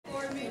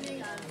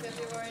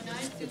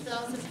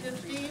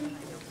2015.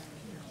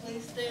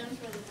 Please stand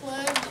for the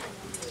pledge.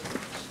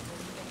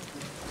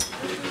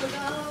 Mr.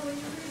 Lagala, will you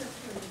read it,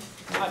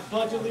 please? I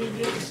pledge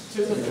allegiance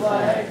to the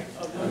flag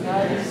of the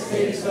United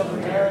States of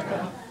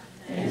America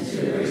and to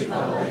the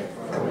republic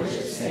for which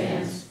it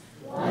stands,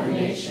 one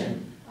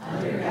nation,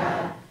 under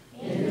God,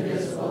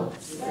 indivisible,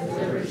 with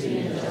liberty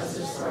and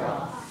justice for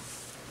all.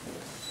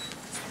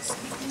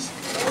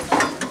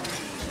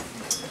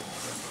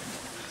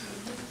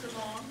 Mr.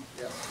 Long?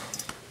 Yes.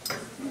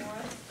 Mrs.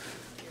 Morris?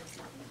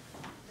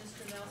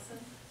 Mr. Nelson?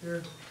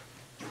 Here.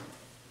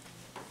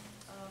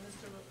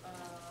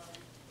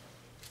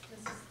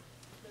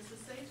 Mrs.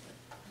 Sageman?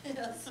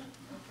 Yes.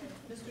 Okay.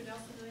 Mr.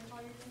 Nelson, do they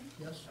call your name?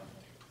 Yes.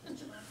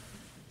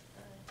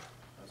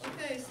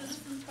 Okay,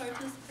 citizen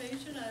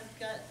participation, I've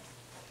got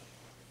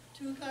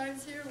 2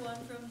 cards here,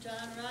 one from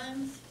John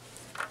Rhines.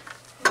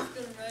 Who's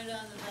gonna write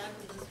on the back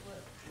of this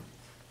one?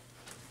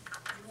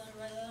 You wanna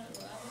write on it,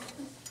 Rob?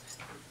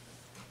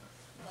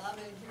 Bob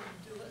ain't here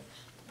to do it.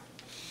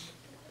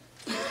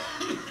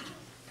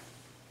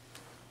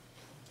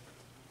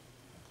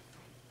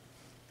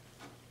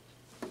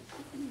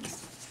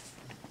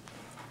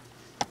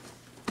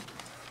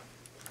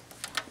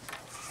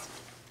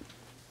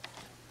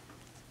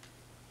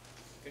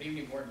 Good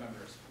evening, board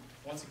members.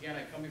 Once again,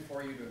 I come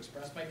before you to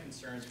express my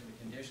concerns for the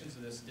conditions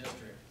of this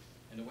district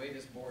and the way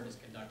this board is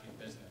conducting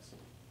business.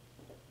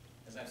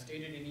 As I've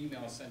stated in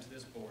emails sent to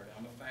this board,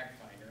 I'm a fact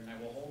finder and I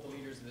will hold the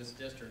leaders of this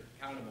district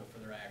accountable for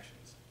their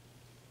actions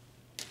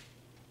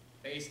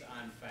based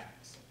on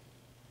facts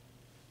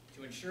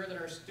to ensure that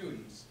our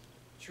students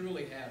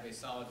truly have a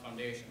solid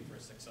foundation for a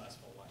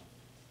successful life.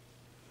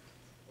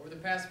 Over the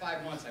past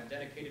 5 months, I've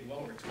dedicated well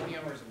over 20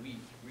 hours a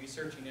week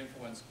researching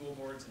info on school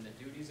boards and the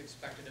duties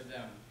expected of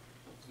them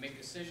to make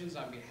decisions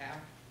on behalf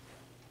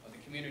of the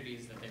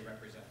communities that they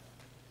represent.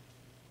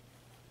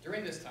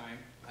 During this time,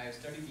 I have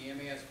studied the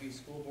MASB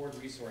School Board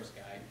Resource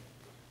Guide,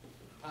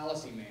 the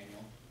Policy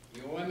Manual,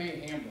 the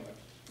OMA Handbook,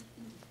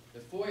 the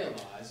FOIA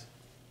laws,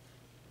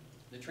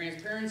 the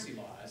Transparency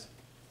laws,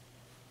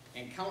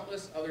 and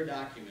countless other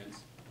documents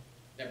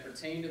that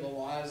pertain to the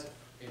laws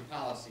and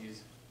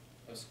policies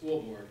of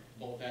school board,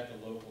 both at the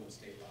local and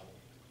state level.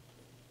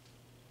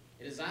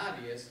 It is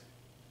obvious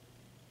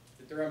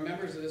that there are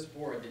members of this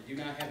board that do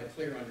not have a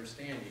clear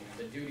understanding of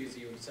the duties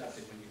you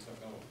accepted when you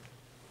took over.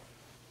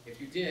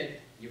 If you did,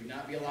 you would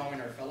not be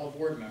allowing our fellow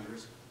board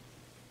members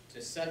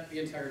to set the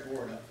entire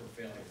board up for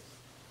failure.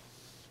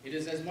 It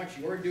is as much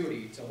your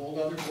duty to hold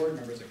other board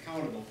members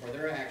accountable for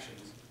their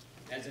actions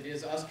as it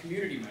is us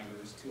community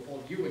members to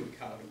hold you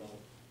accountable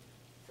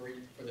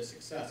for the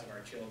success of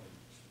our children.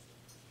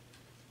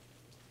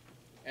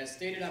 As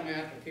stated on my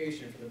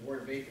application for the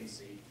board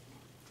vacancy,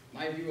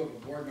 my view of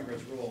a board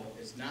member's role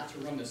is not to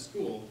run the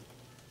school,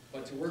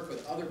 but to work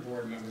with other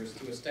board members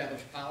to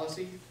establish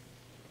policy,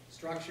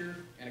 structure,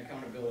 and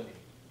accountability,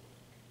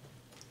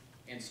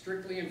 and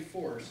strictly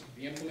enforce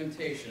the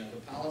implementation of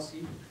the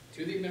policy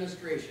to the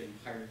administration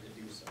hired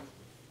to do so,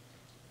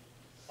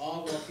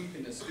 all while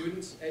keeping the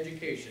students'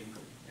 education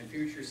and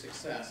future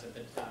success at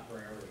the top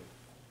priority.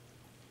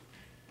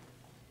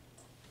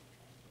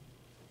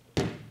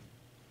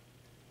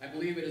 I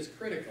believe it is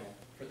critical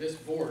for this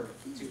board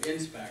to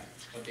inspect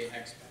what they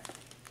expect.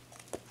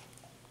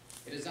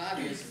 It is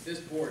obvious that this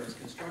board is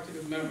constructed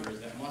of members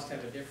that must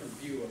have a different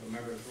view of a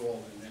member's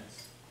role than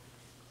this.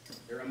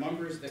 There are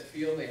members that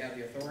feel they have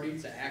the authority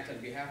to act on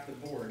behalf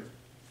of the board,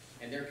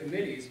 and their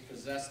committees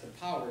possess the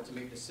power to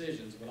make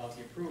decisions without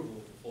the approval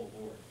of the full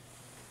board.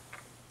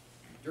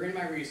 During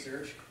my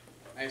research,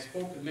 I have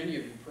spoken with many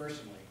of you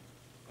personally.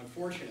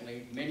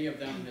 Unfortunately, many of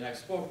them that I've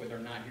spoke with are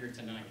not here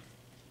tonight.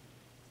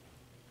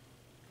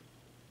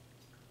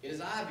 It is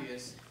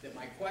obvious that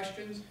my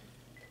questions,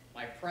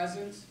 my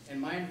presence, and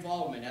my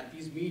involvement at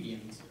these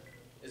meetings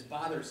is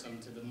bothersome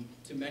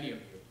to many of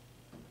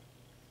you.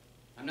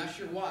 I'm not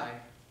sure why,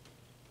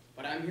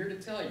 but I'm here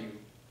to tell you,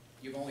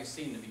 you've only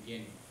seen the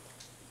beginning.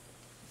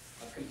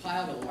 I've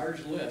compiled a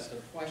large list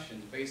of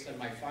questions based on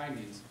my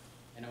findings,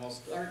 and I will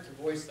start to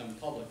voice them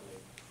publicly,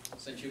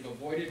 since you've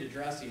avoided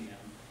addressing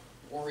them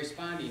or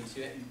responding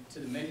to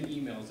the many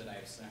emails that I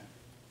have sent.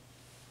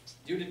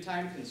 Due to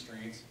time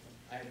constraints,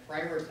 I have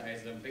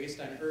prioritized them based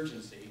on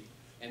urgency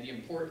and the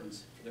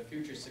importance for the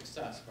future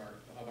success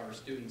of our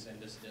students in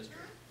this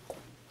district.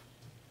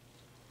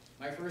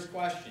 My first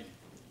question,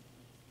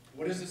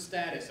 what is the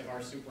status of our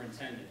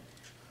superintendent?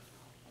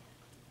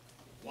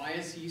 Why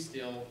is he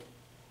still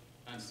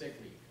on sick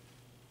leave?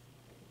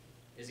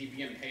 Is he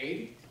being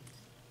paid?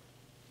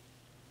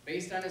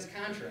 Based on his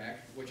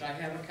contract, which I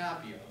have a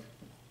copy of,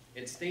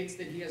 it states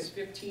that he has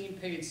 15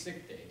 paid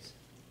sick days.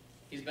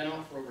 He's been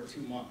out for over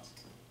 2 months.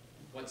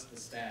 What's the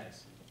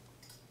status?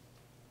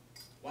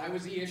 Why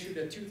was he issued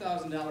a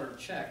 $2,000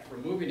 check for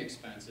moving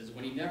expenses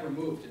when he never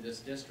moved to this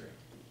district?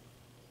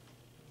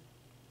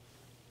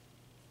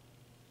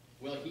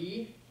 Will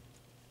he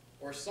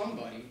or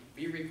somebody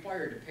be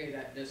required to pay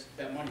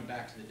that money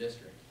back to the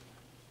district?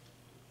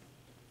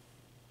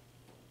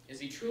 Is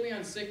he truly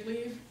on sick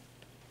leave?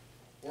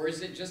 Or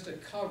is it just a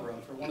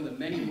cover-up for one of the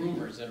many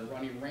rumors that are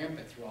running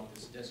rampant throughout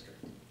this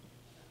district?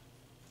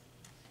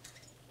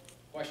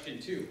 Question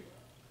 2.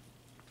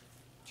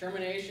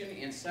 Termination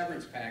and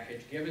severance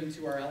package given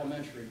to our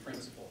elementary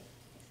principal.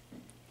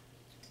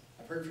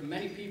 I've heard from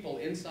many people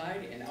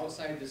inside and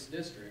outside this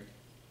district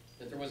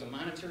that there was a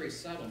monetary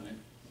settlement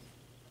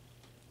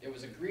that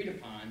was agreed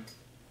upon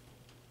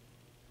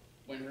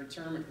when her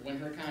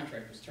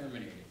contract was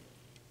terminated.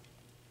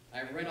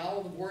 I've read all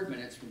of the board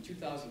minutes from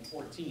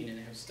 2014 and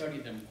have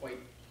studied them quite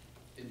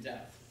in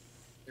depth.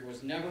 There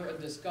was never a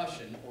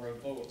discussion or a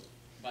vote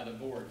by the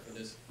board for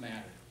this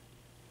matter.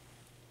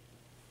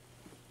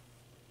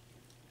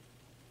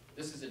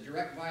 This is a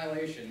direct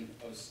violation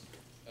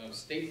of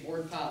state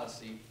board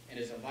policy and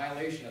is a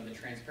violation of the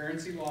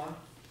Transparency Law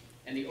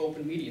and the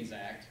Open Meetings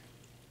Act,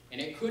 and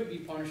it could be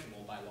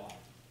punishable by law.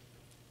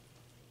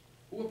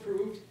 Who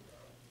approved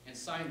and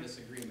signed this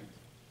agreement?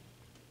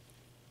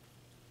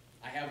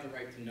 I have the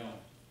right to know.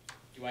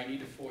 Do I need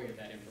to FOIA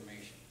that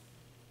information?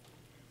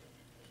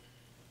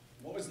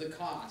 What was the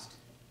cost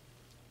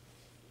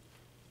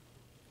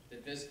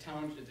that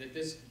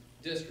this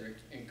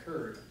district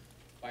incurred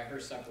by her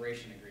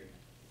separation agreement?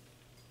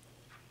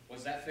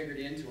 Was that figured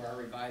into our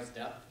revised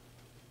depth?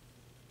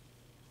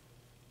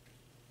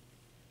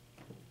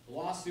 The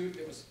lawsuit,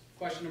 it was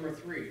question number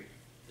 3.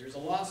 There's a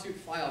lawsuit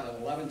filed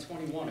on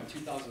 11/21 of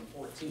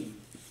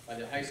 2014 by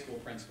the high school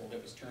principal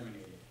that was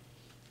terminated.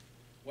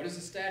 What is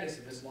the status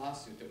of this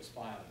lawsuit that was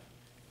filed?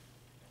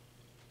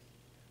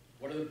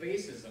 What are the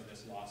bases of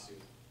this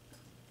lawsuit?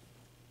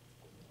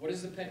 What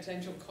is the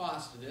potential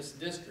cost to this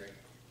district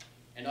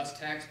and us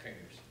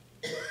taxpayers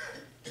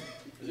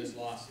for this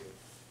lawsuit?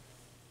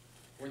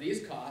 Were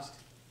these costs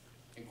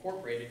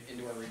incorporated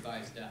into our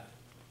revised depth?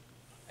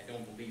 I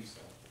don't believe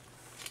so.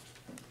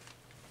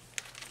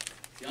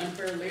 The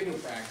unfair labor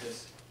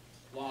practice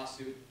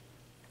lawsuit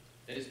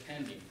that is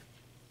pending,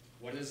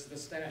 what is the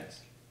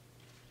status?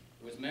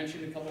 It was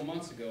mentioned a couple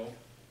months ago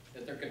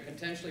that there could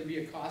potentially be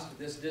a cost to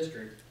this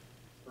district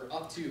for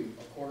up to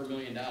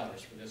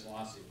 $250,000 for this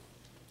lawsuit.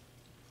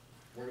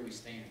 Where do we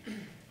stand?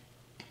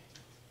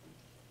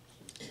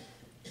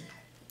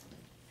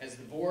 Has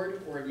the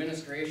board or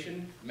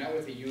administration met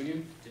with the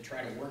union to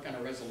try to work on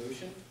a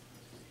resolution?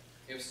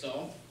 If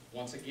so,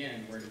 once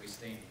again, where do we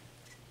stand?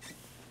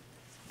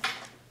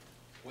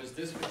 Was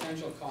this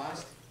potential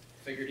cost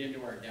figured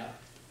into our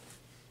depth?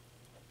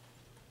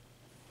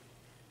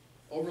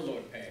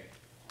 Overload pay,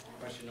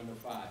 question number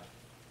 5.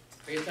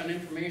 Based on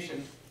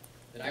information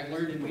that I've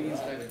learned in meetings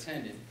that I've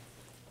attended,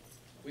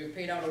 we have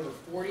paid out over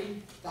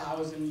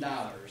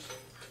 $40,000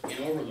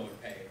 in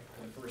overload pay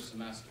for the first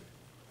semester.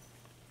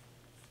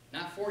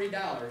 Not $40,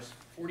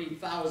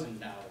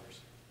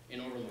 $40,000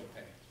 in overload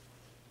pay,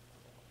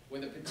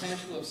 with a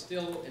potential of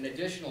still an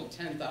additional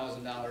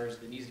 $10,000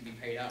 that needs to be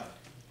paid out.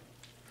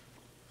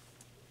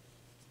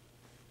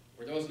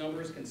 Were those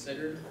numbers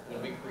considered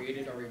when we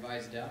created our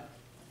revised depth?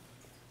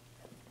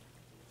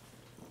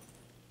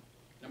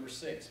 Number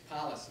 6,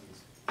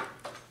 policies.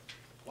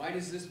 Why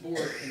does this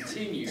board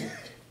continue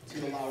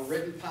to allow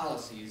written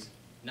policies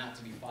not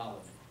to be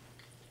followed?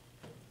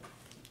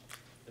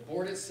 The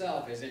board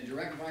itself is in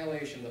direct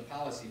violation of the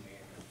policy manual.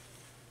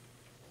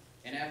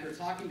 And after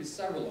talking to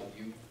several of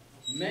you,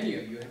 many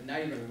of you have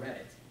not even read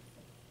it.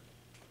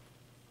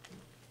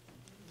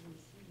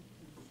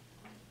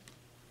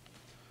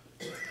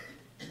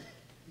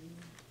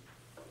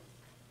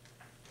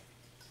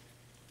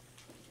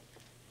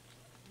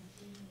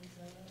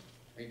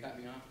 Are you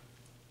cutting me off?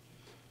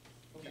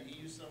 Can you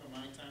use some of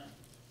my time?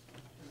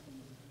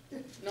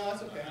 No,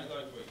 that's okay. I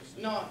like what you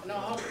said. No,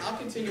 I'll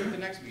continue with the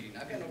next meeting.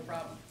 I've got no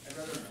problem. I'd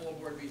rather the full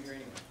board be here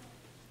anyway.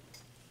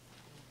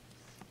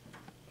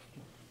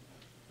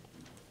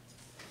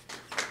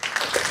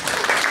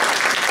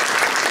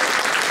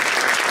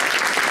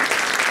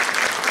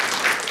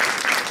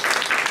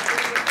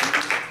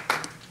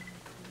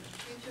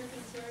 Future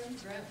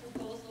concerns, grant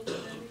proposal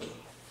committee.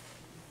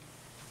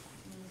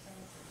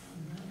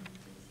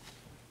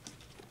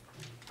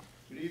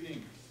 Good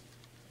evening.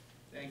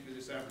 Thank you for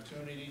this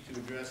opportunity to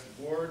address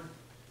the board.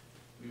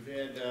 We've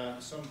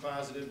had some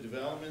positive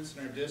developments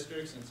in our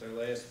district since our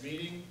last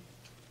meeting.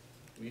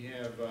 We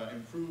have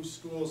improved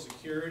school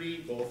security,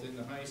 both in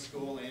the high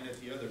school and at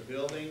the other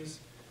buildings.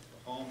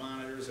 The hall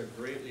monitors are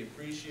greatly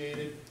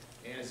appreciated,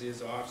 as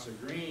is Officer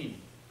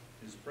Green.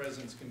 His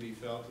presence can be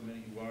felt the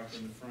minute you walk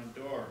in the front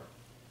door.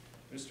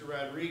 Mr.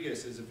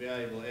 Rodriguez is a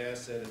valuable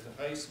asset at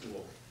the high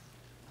school.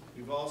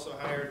 We've also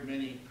hired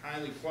many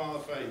highly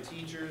qualified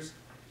teachers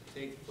to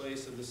take the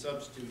place of the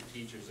substitute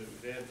teachers that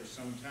we've had for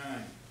some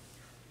time.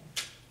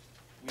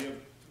 We have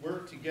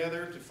worked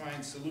together to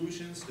find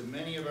solutions to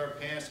many of our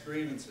past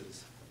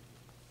grievances.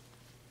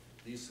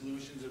 These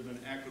solutions have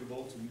been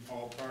equitable to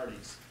all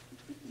parties.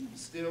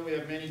 Still, we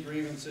have many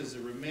grievances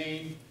that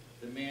remain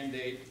that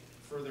mandate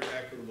further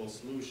equitable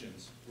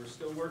solutions. We're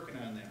still working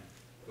on them,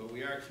 but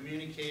we are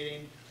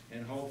communicating,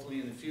 and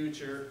hopefully in the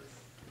future,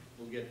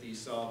 we'll get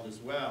these solved as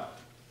well.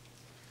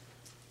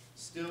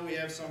 Still, we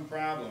have some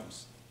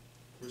problems.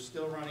 We're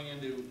still running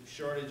into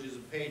shortages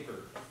of paper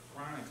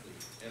chronically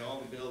at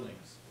all the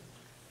buildings.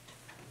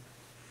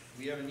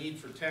 We have a need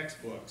for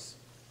textbooks.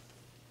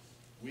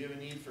 We have a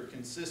need for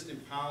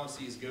consistent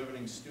policies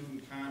governing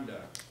student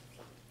conduct.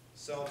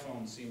 Cell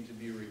phones seem to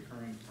be a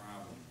recurring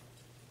problem.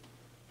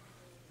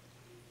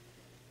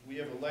 We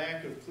have a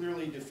lack of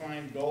clearly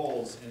defined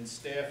goals and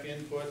staff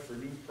input for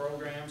new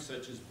programs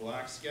such as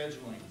block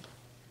scheduling.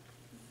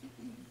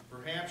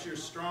 Perhaps your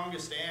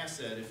strongest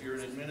asset, if you're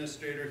an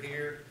administrator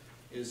here,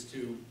 is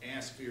to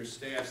ask for your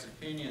staff's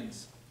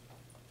opinions,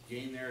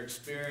 gain their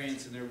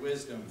experience and their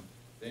wisdom.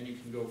 Then you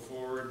can go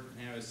forward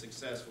and have a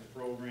successful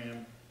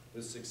program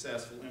with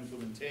successful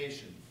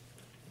implementation.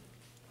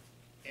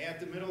 At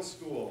the middle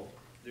school,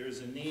 there's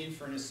a need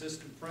for an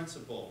assistant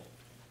principal.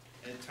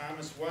 At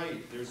Thomas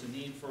White, there's a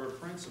need for a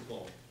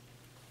principal.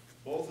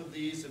 Both of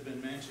these have been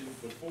mentioned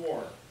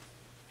before.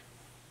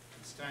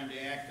 It's time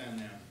to act on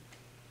them.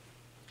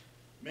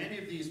 Many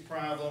of these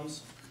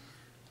problems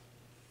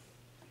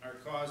are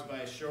caused by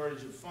a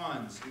shortage of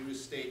funds due to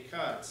state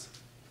cuts.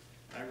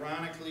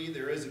 Ironically,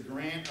 there is a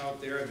grant out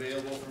there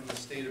available from the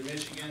state of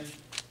Michigan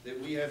that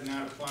we have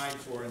not applied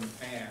for in the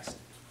past.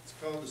 It's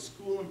called the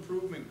School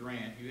Improvement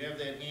Grant. You have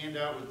that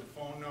handout with the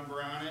phone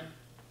number on it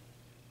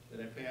that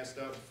I passed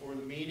out before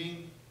the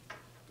meeting.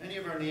 Many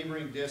of our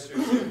neighboring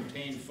districts have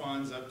obtained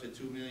funds up to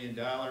 $2 million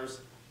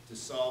to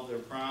solve their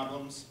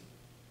problems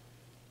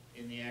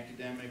in the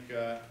academic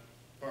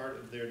part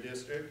of their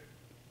district.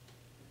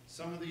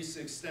 Some of these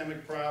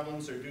systemic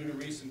problems are due to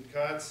recent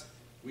cuts.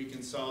 We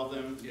can solve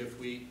them if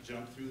we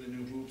jump through the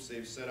new hoops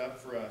they've set up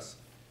for us.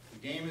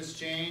 The game has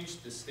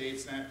changed, the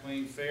state's not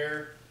playing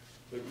fair,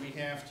 but we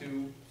have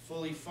to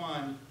fully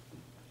fund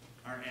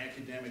our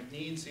academic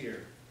needs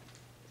here.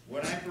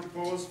 What I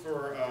propose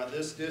for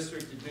this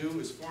district to do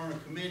is form a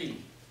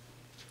committee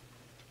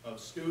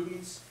of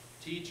students,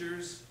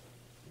 teachers,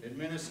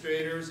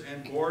 administrators,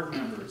 and board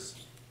members.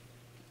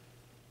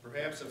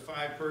 Perhaps a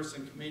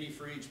 5-person committee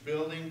for each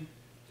building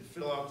to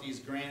fill out these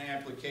grant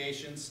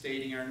applications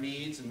stating our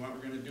needs and what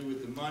we're going to do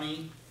with the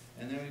money,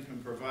 and then we can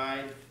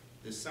provide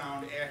the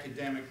sound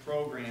academic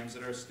programs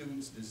that our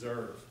students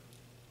deserve.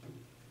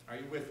 Are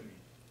you with me?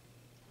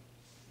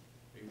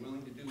 Are you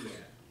willing to do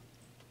that?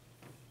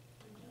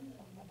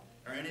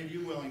 Are any of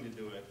you willing to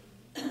do it?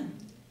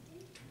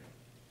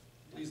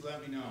 Please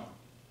let me know,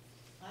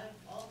 I've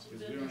also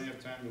because we don't been,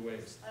 have time to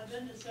waste. I've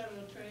been to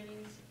several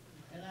trainings,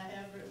 and I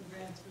have written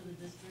grants for the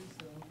district,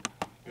 so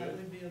I Good.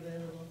 would be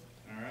available.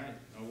 All right,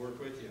 I'll work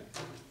with you.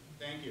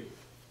 Thank you.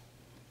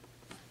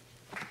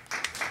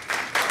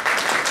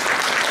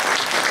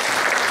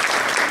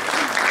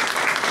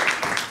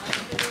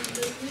 Unfinished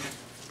business?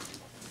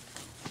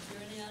 Is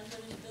there any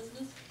unfinished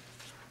business?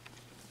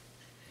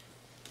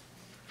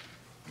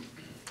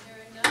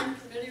 Hearing none,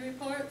 committee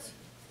reports?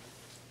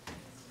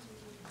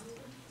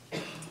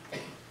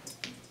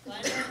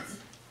 Finance?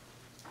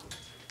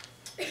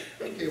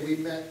 Okay, we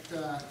met, this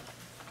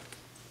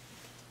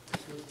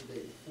was the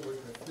date, 4th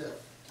or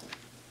 5th.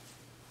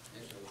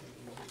 Actually, I think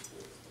it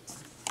was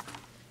the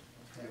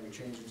 4th. And we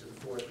changed it to the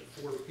 4th at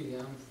 4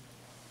 p.m.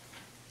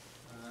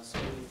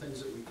 Some of the things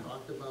that we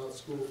talked about,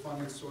 school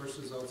funding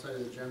sources outside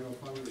of the general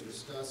fund were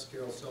discussed.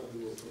 Carol Selby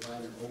will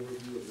provide an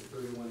overview of the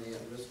 31A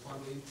at-risk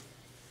funding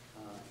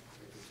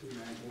at the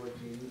 2-9 board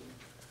meeting.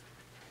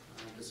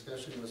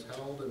 Discussion was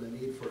held on the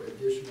need for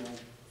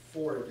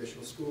 4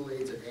 additional school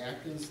aides at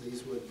Atkins.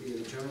 These would be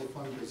the general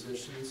fund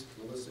positions.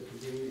 Melissa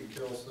Cadini and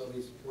Carol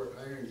Selby support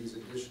hiring these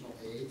additional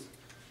aides.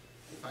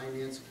 The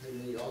Finance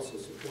Committee also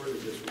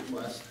supported this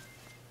request.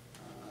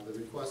 The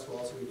request will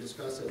also be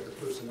discussed at the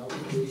Personnel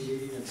Committee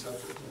meeting and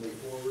subsequently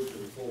forward to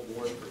the full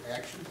board for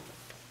action.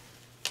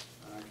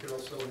 Carol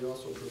Selby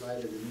also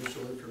provided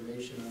initial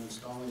information on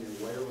installing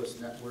a wireless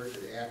network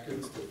at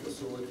Atkins to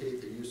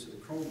facilitate the use of the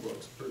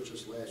Chromebooks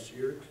purchased last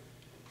year.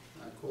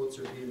 Quotes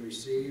are being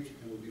received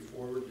and will be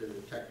forwarded to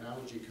the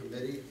Technology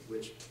Committee,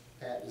 which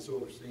Pat is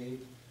overseeing,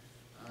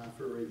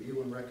 for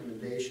review and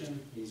recommendation.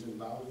 He's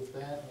involved with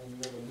that, and we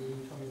have a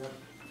meeting coming up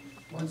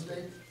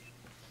Wednesday,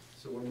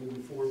 so we're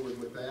moving forward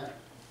with that.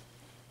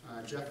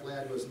 Jeff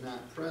Ladd was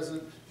not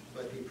present,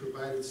 but he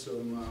provided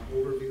some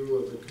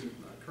overview of the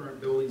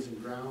current buildings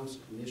and grounds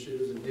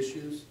initiatives and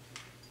issues,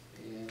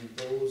 and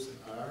those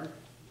are,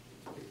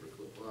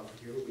 paperclip off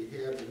here, we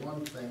had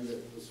one thing that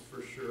was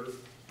for sure,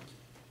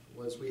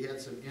 was we had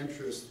some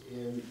interest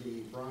in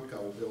the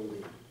Bronco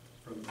building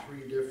from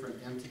 3 different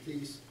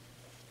entities.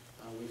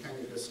 We kind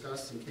of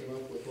discussed and came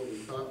up with what we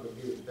thought would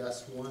be the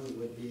best one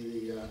would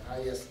be the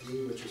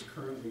ISD, which is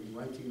currently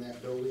renting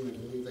that building. I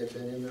believe they've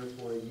been in there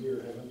for a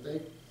year, haven't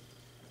they?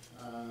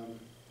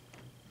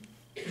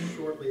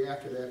 Shortly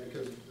after that,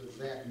 because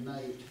that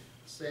night,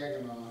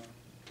 Saginaw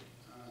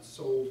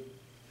sold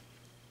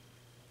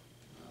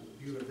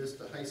Buena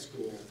Vista High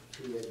School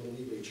to, I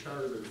believe, a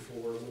charter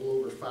for a little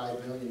over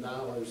 $5 million,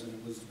 and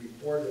it was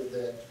reported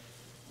that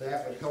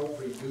that would help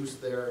reduce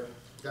their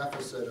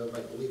deficit of, I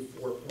believe,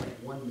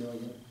 $4.1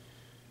 million.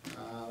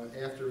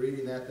 After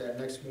reading that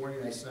next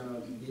morning, I sent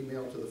an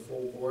email to the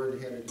full board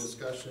and had a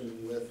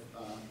discussion with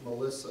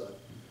Melissa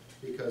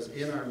because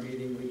in our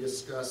meeting, we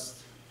discussed,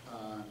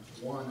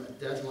 a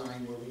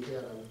deadline where we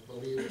had, I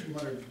believe,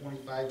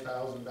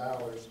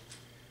 $225,000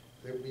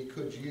 that we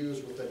could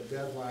use with a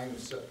deadline of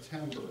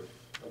September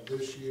of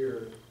this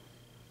year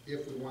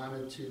if we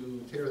wanted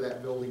to tear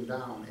that building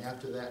down.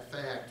 After that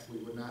fact, we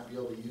would not be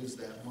able to use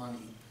that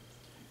money.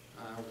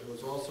 It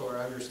was also our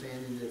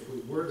understanding that if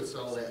we were to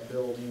sell that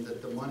building,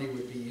 that the money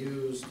would be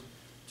used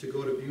to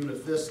go to Buena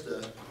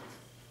Vista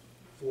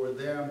for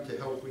them to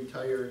help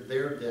retire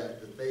their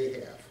debt that they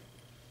have.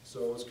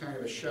 So it was kind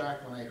of a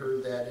shock when I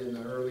heard that in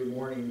the early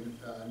morning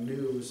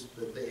news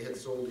that they had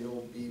sold the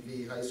old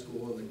BV high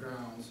school and the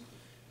grounds,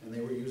 and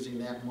they were using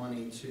that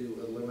money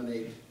to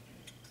eliminate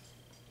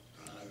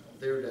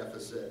their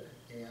deficit.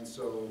 And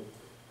so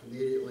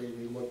immediately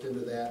we looked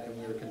into that, and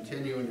we're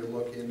continuing to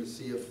look in to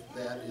see if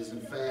that is in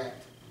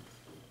fact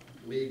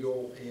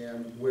legal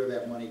and where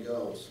that money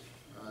goes.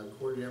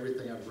 According to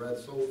everything I've read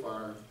so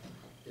far,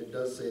 it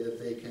does say that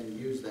they can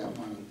use that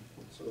money.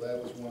 So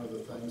that was one of the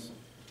things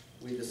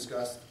we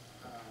discussed.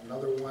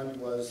 Another one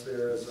was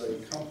there's a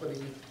company,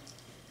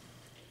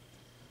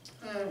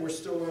 we're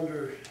still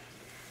under,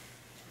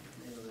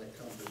 the name of that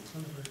company?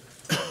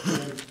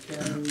 What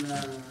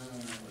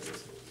is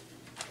it?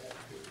 That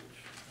page.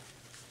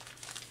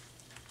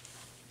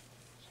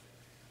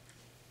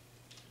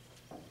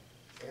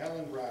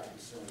 Alan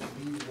Robinson,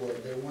 Leesburg,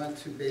 they want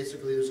to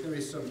basically, there's going to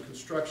be some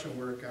construction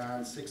work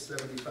on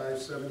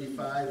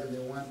 675, and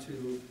they want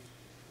to,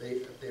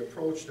 they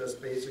approached us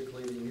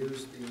basically to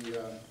use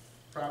the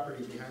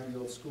property behind the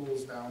old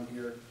schools down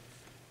here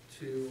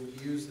to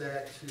use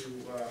that to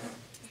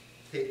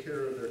take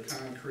care of their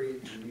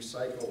concrete and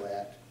recycle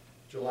that.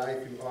 July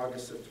through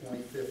August of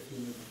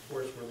 2015, of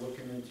course, we're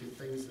looking into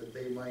things that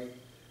they might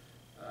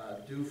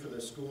do for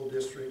the school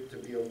district to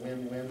be a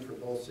win-win for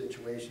both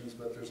situations,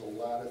 but there's a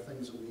lot of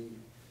things that we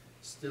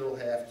still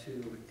have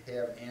to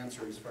have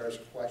answered as far as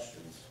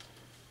questions.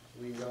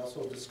 We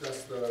also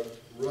discussed the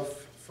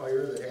roof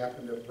fire that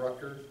happened at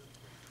Brucker.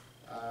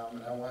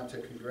 And I want to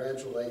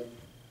congratulate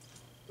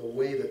the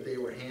way that they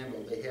were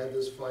handled. They had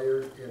this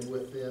fire, and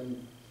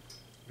within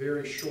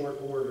very short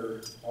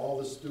order, all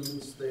the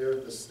students there,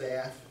 the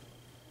staff,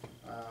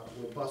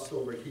 were bussed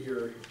over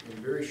here in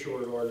very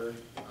short order.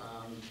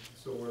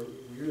 So we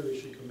really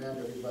should commend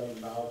everybody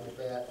involved with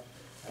that.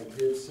 I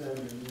did send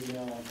an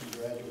email and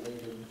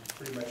congratulated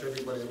pretty much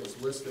everybody that was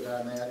listed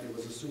on that. It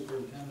was a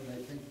superintendent,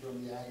 I think,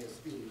 from the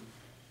ISD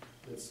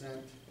that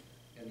sent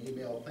an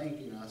email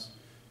thanking us.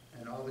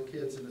 And all the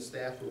kids and the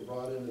staff were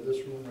brought into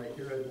this room right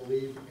here, I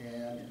believe,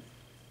 and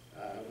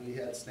we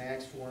had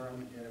snacks for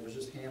them, and it was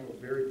just handled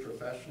very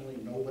professionally.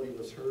 Nobody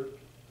was hurt.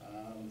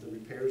 The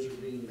repairs are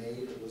being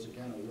made. It was,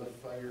 again, a roof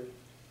fire.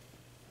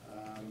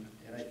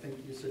 And I think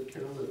you said,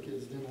 Carol, the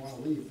kids didn't want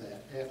to leave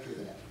that after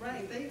that.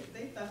 Right, they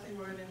thought they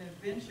were in an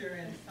adventure,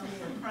 and some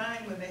were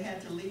crying when they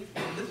had to leave.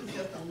 This was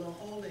just a little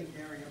holding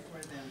area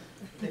for them.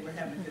 They were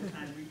having a good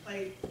time. We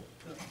played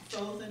the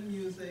Frozen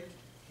music,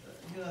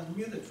 the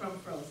music from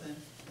Frozen,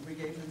 and we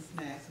gave them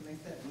snacks, and they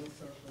sat in little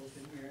circles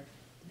in here.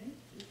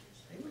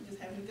 They were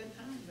just having a good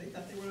time. They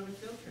thought they were on a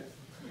field trip.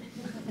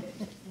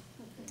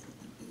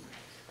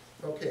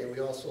 Okay, we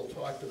also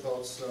talked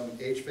about some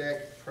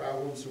HVAC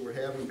problems that we're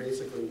having,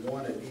 basically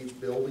one at each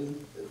building,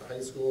 at the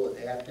high school,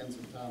 at Atkins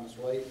and Thomas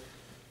White.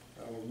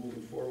 We're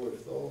moving forward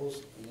with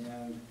those,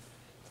 and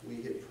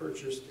we had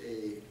purchased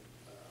a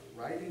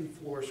riding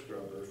floor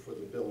scrubber for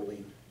the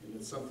building, and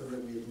it's something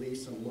that we had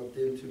leased and looked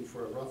into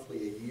for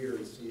roughly a year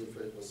to see if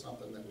it was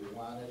something that we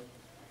wanted.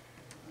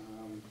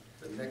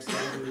 The next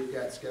time we've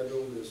got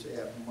scheduled is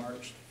at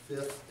March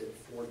 5th at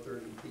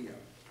 4:30 p.m.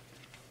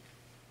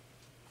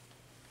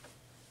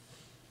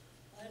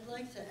 I'd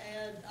like to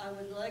add, I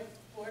would like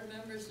board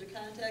members to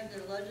contact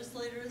their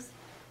legislators,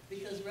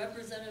 because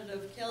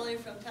Representative Kelly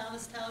from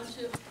Thomas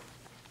Township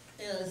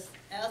is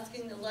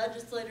asking the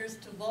legislators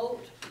to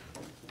vote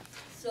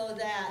so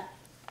that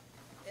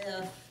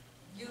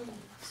you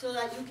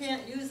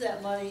can't use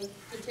that money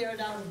to tear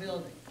down a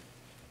building.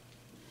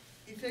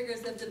 He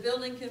figures if the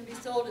building can be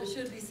sold, it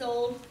should be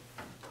sold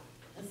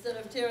instead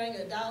of tearing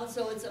it down.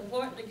 So it's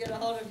important to get a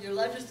hold of your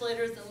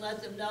legislators and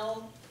let them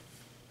know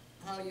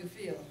how you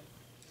feel.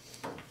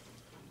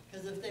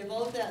 Because if they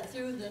vote that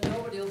through, then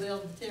nobody will be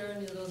able to tear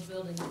any of those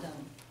buildings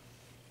down.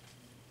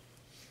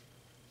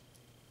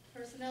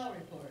 Personnel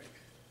report.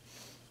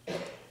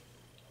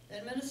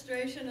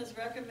 Administration is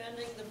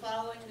recommending the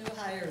following new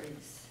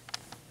hirings.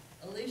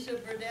 Alicia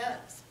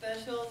Burdette,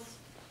 specials,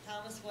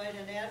 Thomas White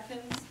and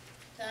Atkins.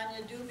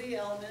 Tanya Doobie,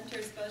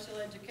 elementary special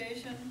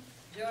education.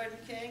 Jordan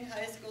King,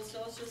 high school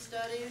social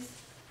studies.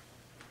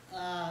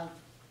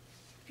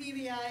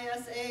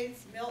 PBIS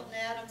aides, Milton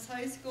Adams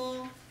High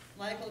School.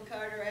 Michael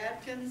Carter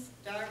Atkins,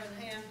 Darvin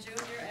Ham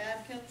Jr.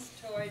 Atkins,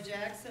 Tori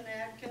Jackson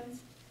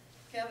Atkins,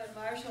 Kevin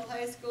Marshall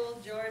High School,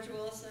 George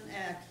Wilson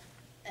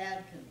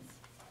Atkins.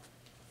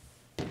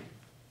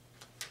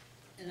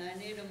 And I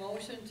need a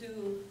motion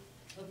to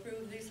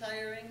approve these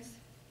hirings.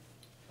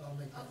 I'll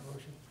make that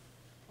motion.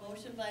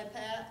 Motion by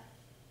Pat.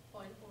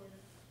 Point of order.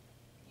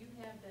 You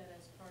have that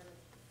as part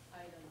of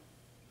item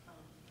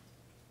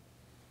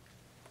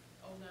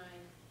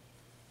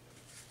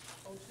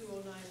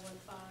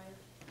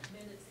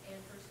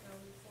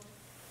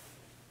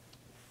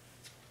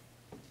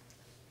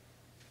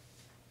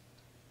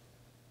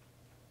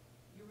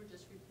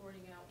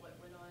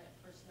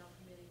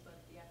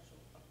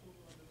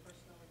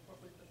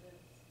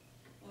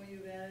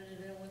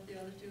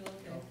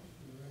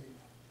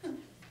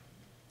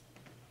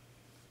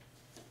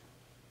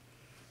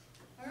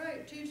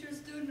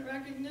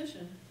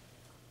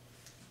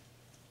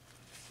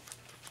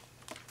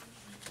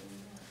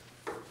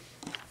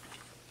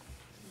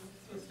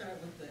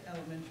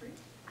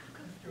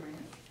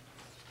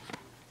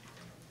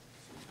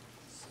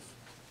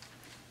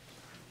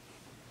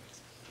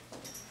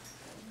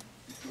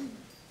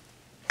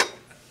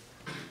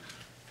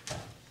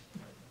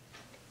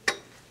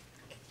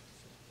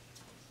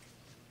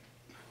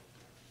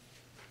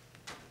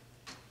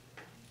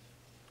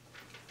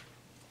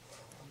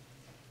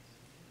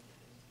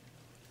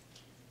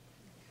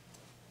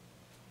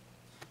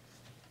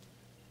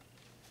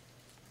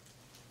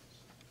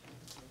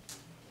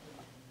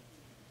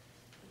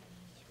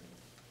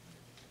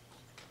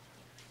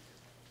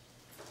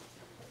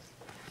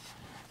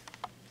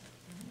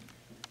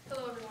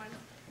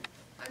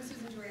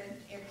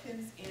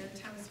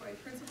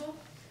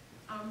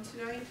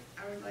Tonight,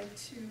 I would like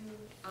to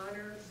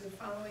honor the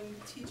following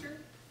teacher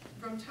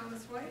from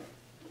Thomas White,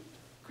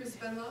 Chris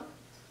Benlove.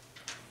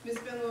 Ms.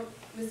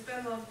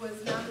 Benlove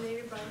was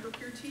nominated by her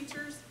peer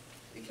teachers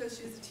because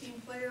she is a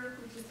team player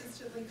who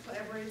consistently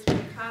collaborates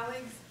with her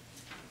colleagues.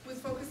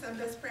 With focus on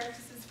best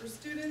practices for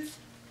students,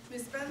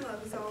 Ms.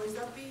 Benlove is always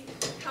upbeat,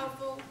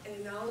 helpful, and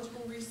a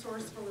knowledgeable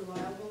resource for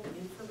reliable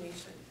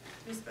information.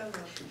 Ms. Benlove.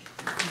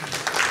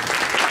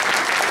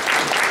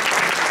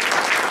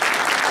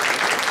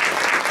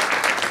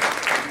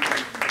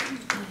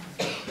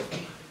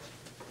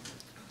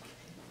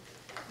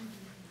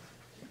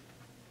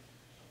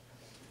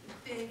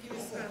 Thank you,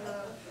 Ms.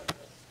 Benlove.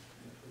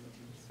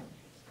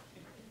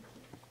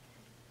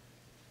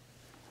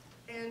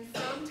 And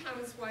from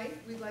Thomas White,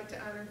 we'd like to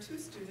honor two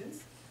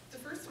students. The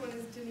first one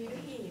is Danita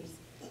Haynes.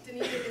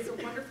 Danita is a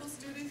wonderful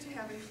student to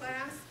have in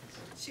class.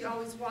 She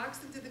always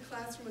walks into the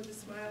classroom with a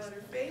smile on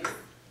her face.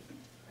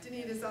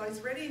 Danita is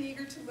always ready and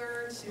eager to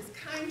learn. She is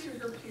kind to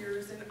her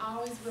peers and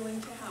always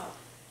willing to help.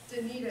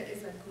 Danita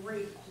is a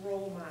great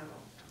role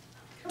model.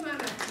 Come on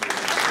up,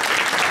 Danita.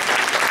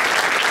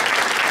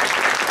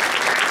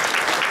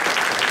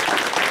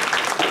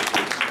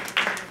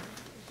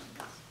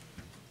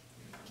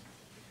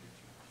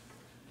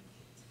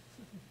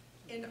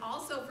 And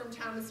also from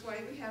Thomas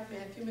White, we have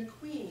Matthew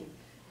McQueen.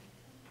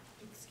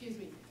 Excuse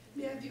me.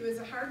 Matthew is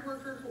a hard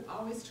worker who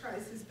always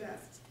tries his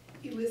best.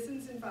 He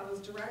listens and follows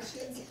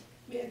directions.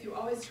 Matthew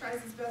always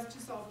tries his best to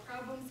solve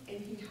problems,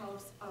 and he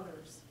helps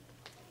others.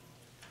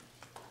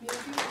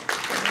 Matthew?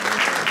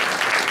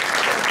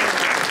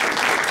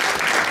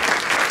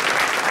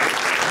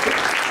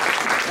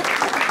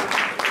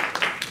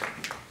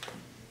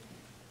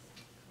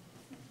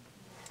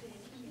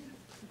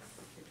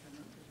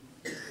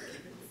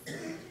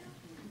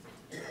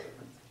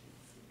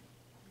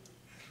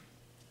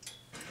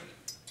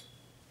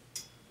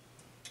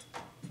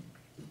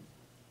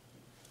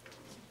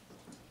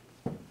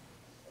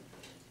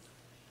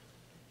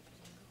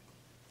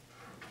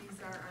 These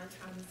are our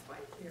Thomas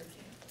White Bear Camps.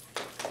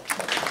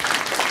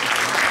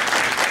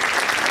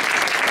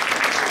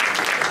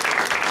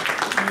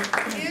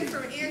 And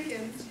from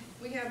Atkins,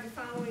 we have the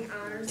following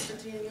honors for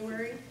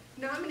January,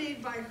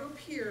 nominated by her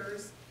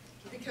peers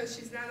because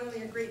she's not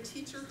only a great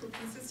teacher who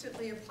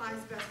consistently applies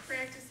best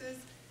practice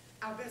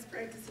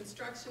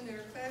instruction in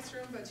her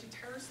classroom, but she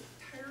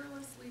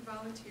tirelessly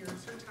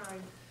volunteers her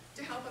time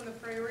to help on the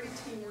priority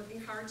team working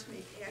hard to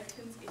make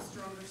Atkins a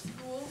stronger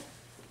school,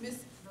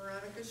 Miss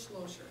Veronica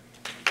Schlosser.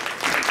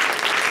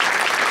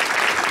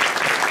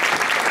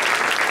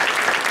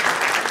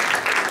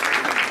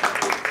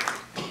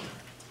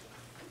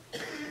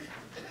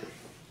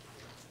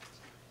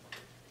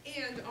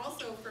 And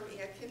also from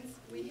Atkins,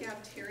 we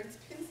have Terrence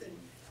Pinson.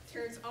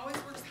 Terrence always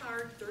works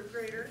hard, third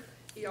grader.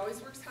 He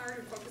always works hard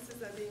and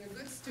focuses on being a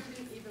good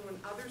student even when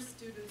other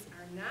students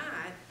are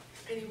not.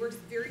 And he works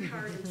very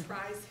hard and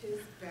tries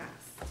his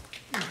best.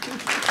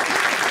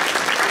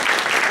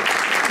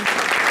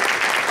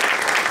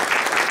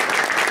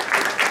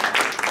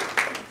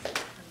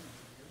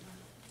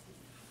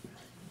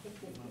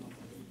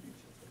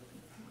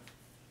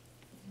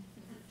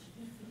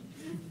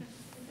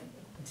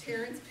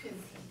 Terrence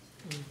Pinson.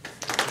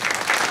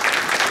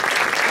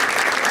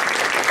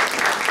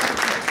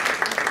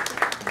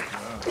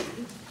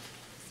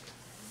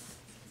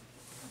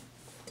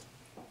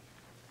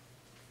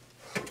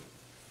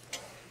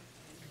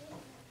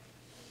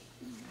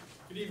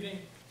 Good evening.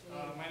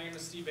 My name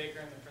is Steve Baker.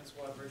 I'm the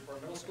principal at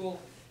Bridgeport Middle School.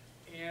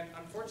 And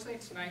unfortunately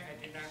tonight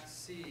I did not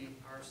see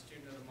our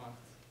student of the month.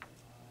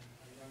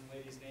 Our young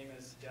lady's name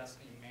is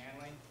Destiny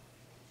Manley.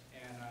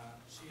 And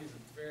she is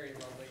a very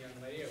lovely young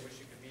lady. I wish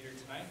you could meet her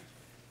tonight.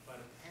 But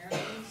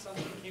apparently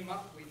something came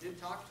up. We did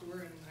talk to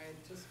her and I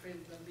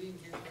anticipated them being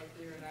here, but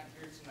they are not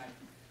here tonight.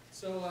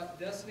 So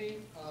Destiny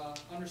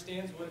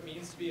understands what it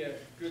means to be a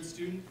good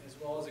student as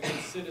well as a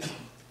good citizen.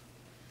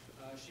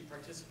 She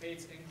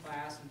participates in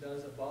class and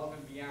does above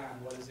and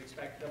beyond what is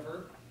expected of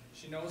her.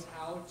 She knows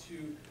how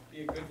to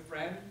be a good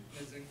friend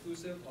and is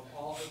inclusive of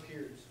all her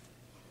peers.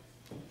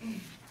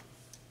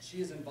 She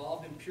is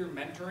involved in peer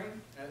mentoring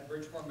at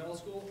Bridgeport Middle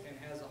School and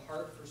has a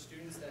heart for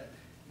students that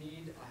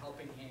need a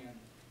helping hand.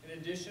 In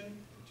addition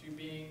to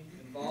being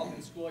involved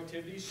in school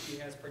activities, she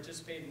has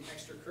participated in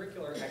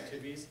extracurricular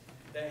activities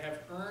that have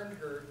earned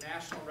her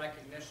national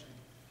recognition.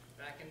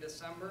 Back in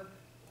December,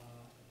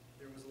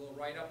 there was a little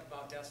write-up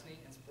about Destiny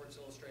in Sports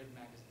Illustrated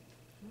magazine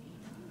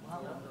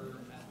for her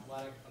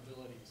athletic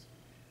abilities.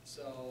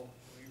 So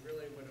we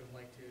really would have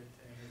liked to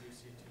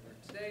introduce you to her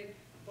today,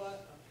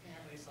 but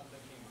apparently something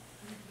came up.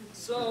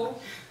 So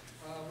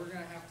we're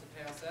going to have to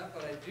pass that,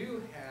 but I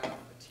do have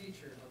a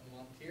teacher of the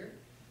month here.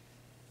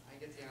 I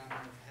get the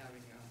honor of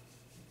having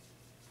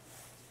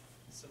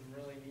some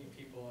really neat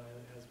people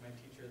as my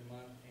teacher of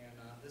the month, and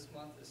this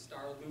month is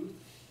Star Luth.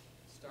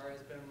 Star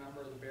has been a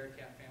member of the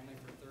Bearcat family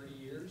for 30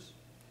 years.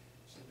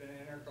 She's been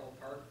an integral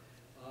part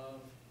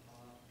of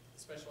the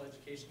special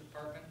education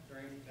department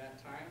during that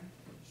time.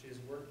 She has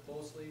worked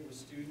closely with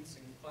students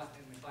in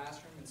the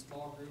classroom in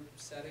small group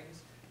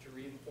settings to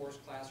reinforce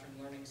classroom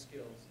learning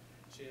skills.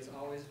 She has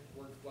always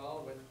worked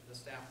well with the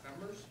staff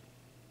members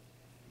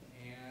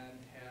and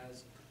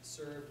has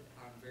served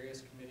on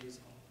various committees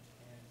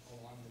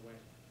along the way.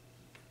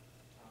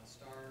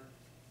 Star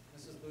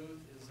Mrs. Booth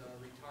is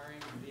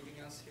retiring and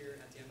leaving us here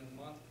at the end of the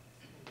month,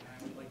 and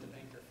I would like to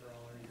thank her for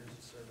all her years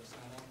of service,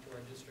 not only to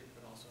our district,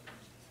 but also to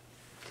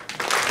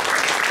our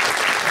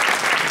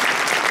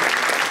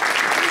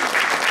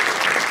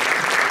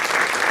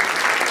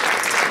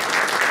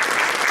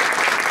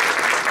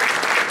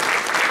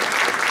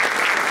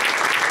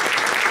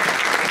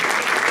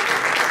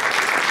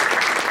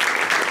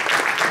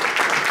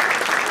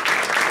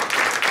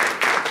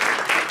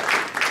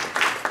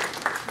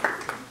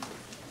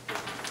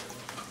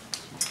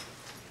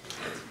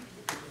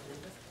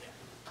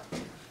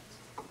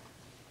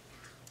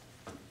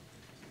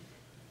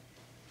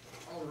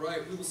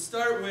We'll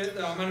start with,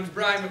 my name is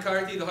Brian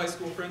McCarthy, the high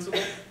school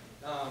principal.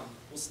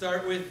 We'll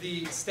start with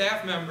the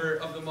staff member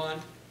of the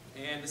month.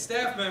 And the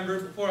staff member,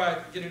 before I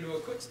get into a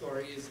quick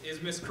story,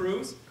 is Miss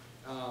Cruz.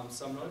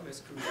 Some know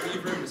Miss Cruz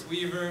Weaver, Miss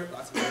Weaver,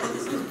 lots of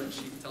other but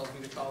she tells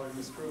me to call her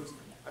Miss Cruz.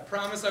 I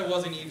promise I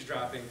wasn't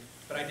eavesdropping,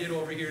 but I did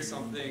overhear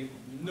something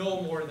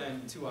no more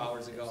than 2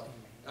 hours ago.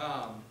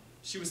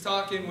 She was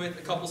talking with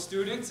a couple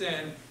students,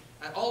 and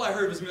all I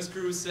heard was Miss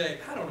Cruz say,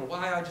 "I don't know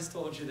why I just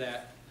told you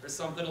that," or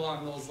something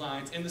along those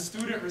lines. And the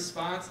student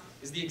response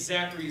is the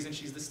exact reason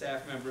she's the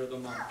staff member of the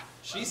month.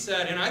 She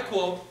said, and I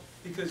quote,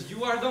 "Because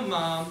you are the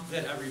mom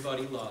that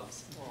everybody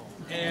loves."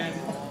 And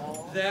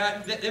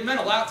that it meant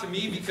a lot to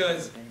me,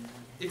 because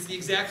it's the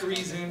exact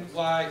reason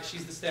why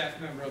she's the staff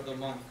member of the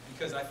month.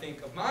 Because I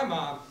think of my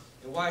mom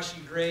and why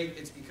she's great.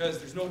 It's because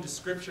there's no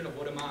description of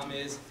what a mom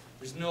is.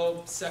 There's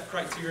no set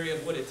criteria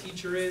of what a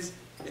teacher is.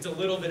 It's a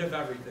little bit of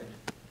everything.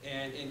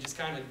 And just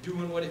kind of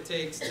doing what it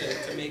takes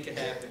to make it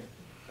happen.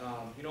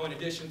 You know, in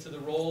addition to the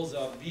roles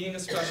of being a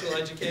special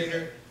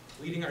educator,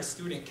 leading our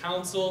student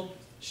council,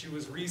 she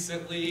was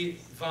recently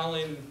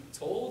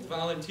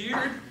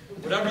volunteered,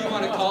 whatever you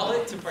want to call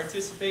it, to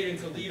participate and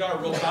to lead our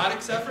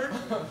robotics effort,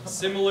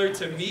 similar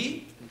to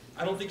me.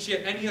 I don't think she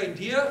had any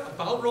idea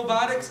about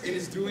robotics and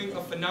is doing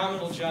a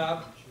phenomenal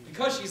job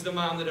because she's the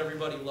mom that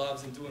everybody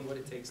loves and doing what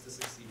it takes to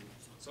succeed.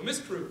 So Miss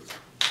Cruz.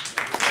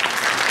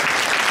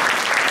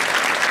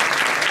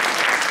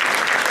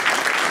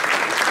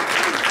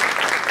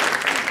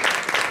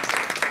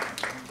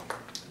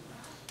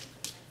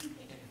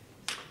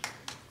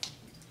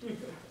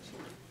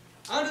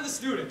 On to the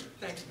student.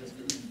 Thanks, Ms.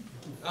 Cruz.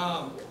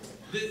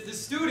 The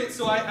student,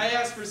 so I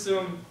asked for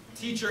some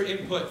teacher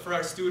input for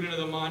our student of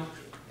the month,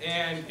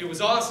 and it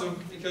was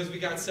awesome because we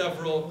got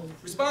several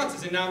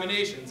responses and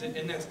nominations,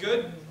 and that's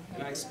good,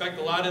 and I expect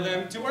a lot of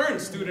them to earn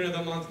student of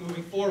the month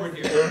moving forward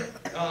here.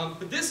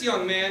 But this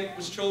young man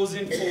was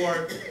chosen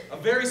for a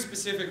very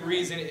specific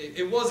reason.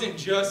 It wasn't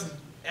just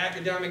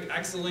academic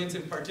excellence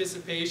and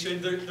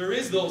participation. There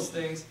is those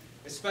things,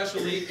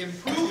 especially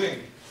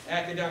improving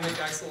academic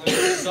excellence, which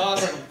is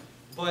awesome.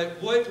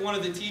 But what one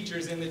of the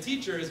teachers, and the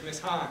teacher is Ms.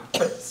 Hahn,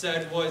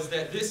 said was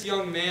that this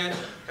young man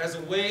has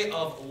a way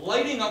of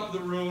lighting up the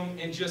room,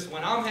 and just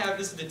when I'm having,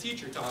 this is the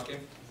teacher talking,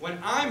 when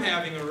I'm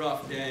having a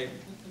rough day,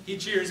 he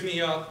cheers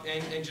me up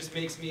and just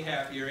makes me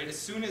happier. And as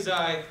soon as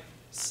I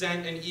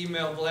sent an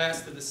email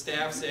blast to the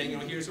staff saying, you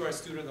know, here's who our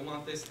student of the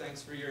month is,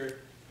 thanks for your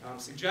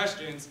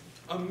suggestions,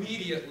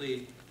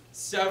 immediately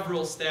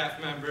several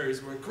staff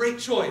members were, great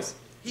choice,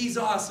 he's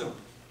awesome.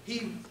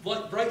 He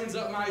brightens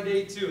up my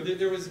day too.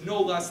 There was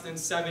no less than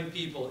 7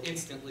 people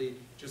instantly.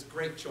 Just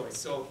great choice.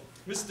 So,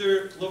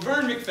 Mr.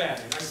 Laverne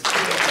McFadden.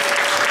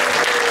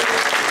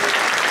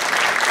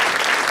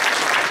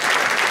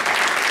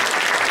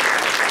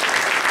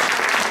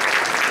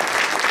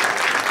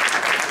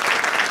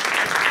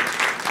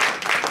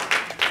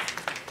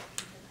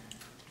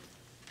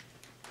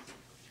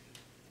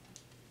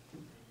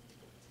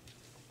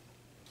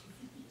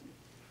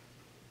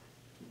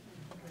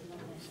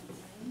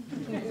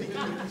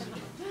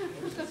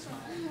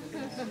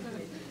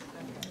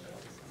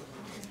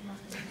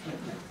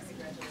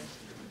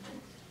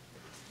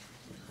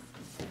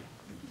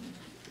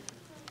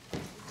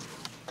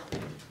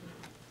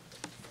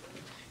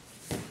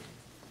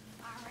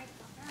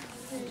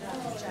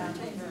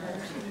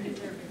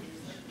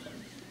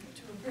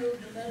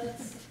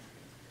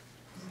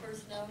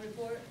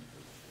 Report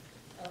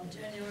of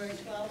January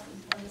 12th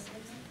and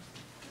 26th.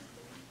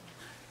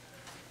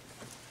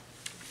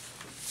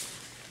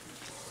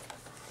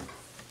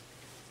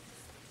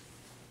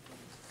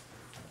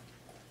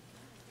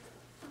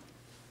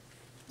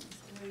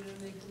 Somebody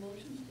gonna make the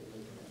motion?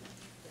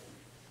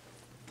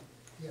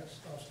 Yes,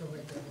 I'll still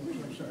make that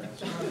motion, I'm sorry.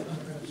 It's not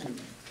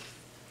a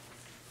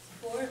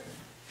Support?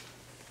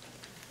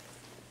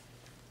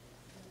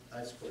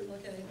 I support.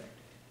 Okay.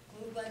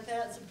 Moved by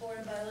Pat,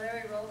 supported by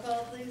Larry. Roll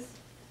call, please.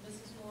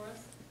 Mrs.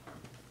 Morris?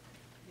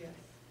 Yes.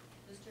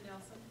 Mr.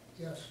 Nelson,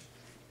 Yes.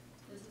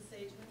 Mrs.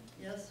 Sageman,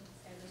 Yes.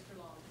 and Mr.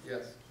 Long.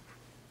 Yes.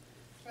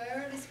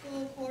 Priority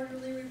School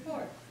Quarterly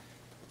Report.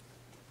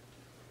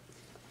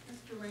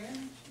 Mr.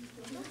 Rand?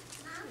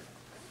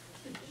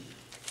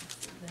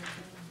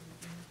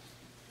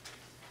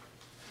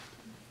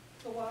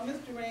 while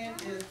Ms.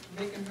 Durant is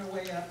making her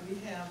way up, we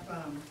have,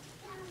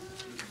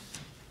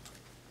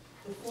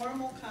 the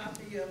formal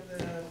copy of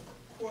the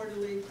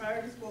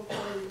prior to school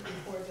quarterly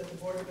report that the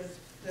Board of,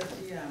 that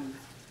the,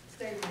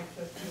 state makes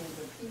us do,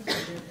 but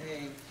Susan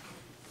did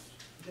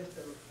just a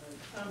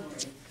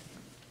summary.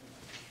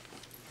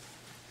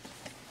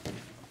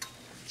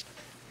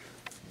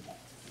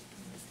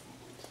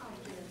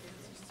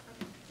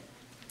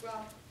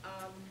 Well,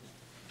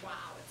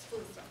 wow, it's full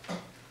of stuff.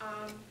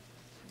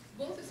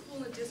 Both the school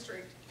and the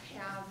district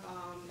have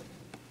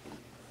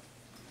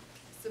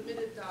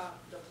submitted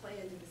the plan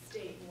to the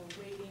state, and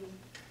we're waiting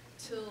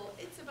till,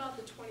 it's about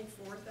the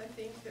 24th, I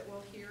think, that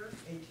we'll hear.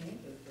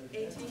 18th is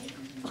the.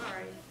 18th, all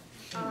right.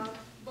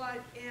 But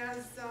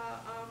as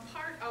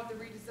part of the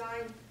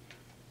redesign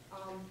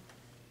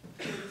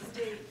for the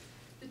state,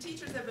 the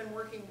teachers have been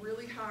working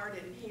really hard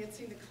at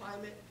enhancing the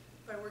climate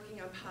by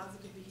working on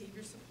positive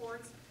behavior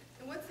supports.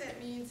 And what that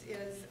means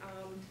is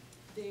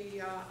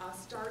they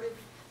started,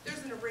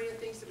 there's an array of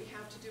things that we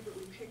have to do, but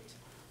we picked,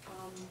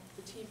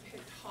 the team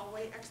picked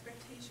hallway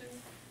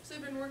expectations. So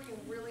they've been working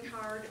really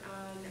hard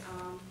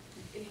on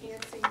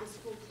enhancing the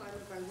school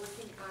climate by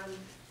working on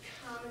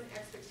common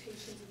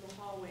expectations in the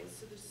hallways.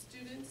 So the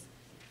students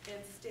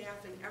and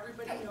staff and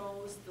everybody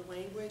knows the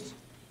language,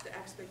 the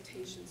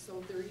expectations.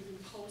 So they're even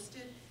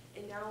posted.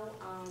 And now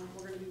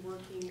we're going to be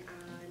working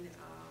on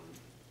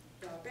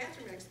the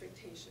bathroom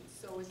expectations.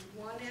 So it's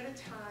one at a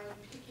time,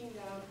 picking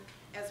them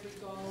as we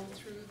go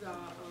through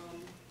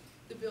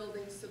the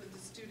buildings so that the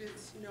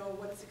students know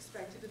what's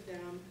expected of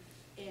them.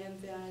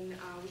 And then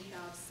we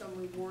have some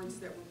rewards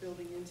that we're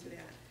building into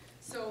that.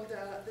 So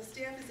the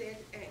staff is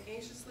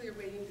anxiously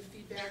awaiting the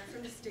feedback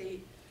from the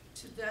state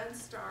to then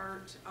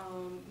start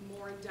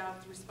more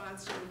in-depth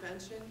response to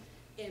intervention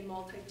and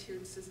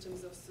multi-tiered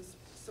systems of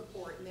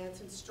support, and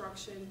that's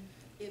instruction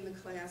in the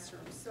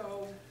classroom.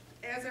 So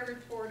as I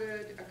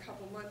reported a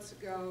couple months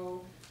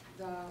ago,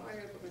 I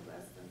gotta put my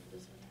glasses on for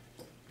this one.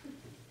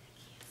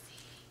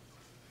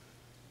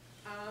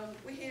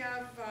 We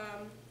have,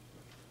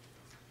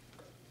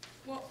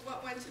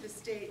 what went to the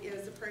state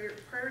is the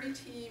priority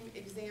team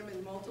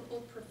examined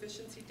multiple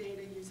proficiency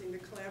data using the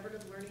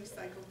collaborative learning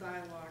cycle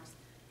dialogues.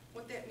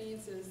 What that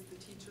means is the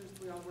teachers,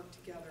 we all work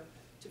together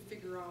to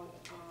figure out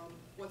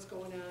what's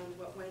going on,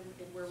 what, when,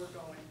 and where we're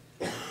going.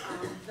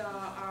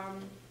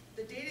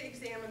 The data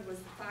examined was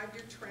the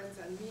 5-year trends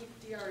on MEEP,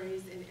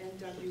 DRAs, and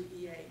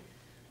NWEA.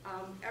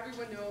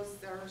 Everyone knows,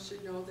 or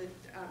should know, that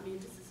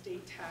MEEP is a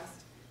state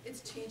test.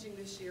 It's changing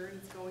this year, and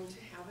it's going to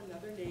have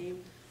another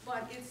name,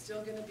 but it's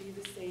still going to be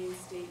the same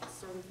state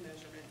sort of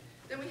measurement.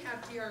 Then we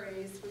have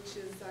DRAs, which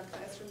is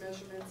classroom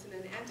measurements, and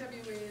then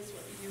NWA is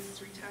what we use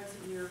 3 times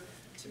a year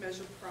to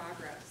measure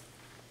progress.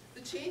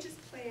 The changes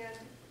planned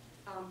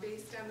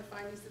based on the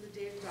findings of the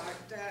data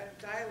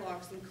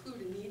dialogues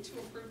include a need to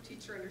improve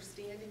teacher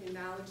understanding and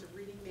knowledge of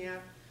reading,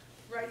 math,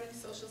 writing,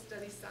 social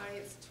studies,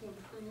 science to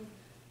improve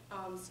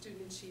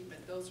student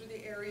achievement. Those are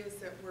the areas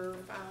that were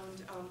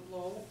found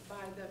low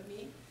by the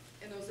MEEP,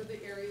 and those are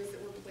the areas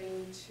that we're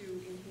planning to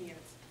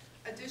enhance.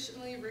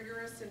 Additionally,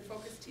 rigorous and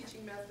focused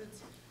teaching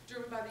methods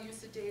driven by the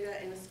use of data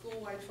and a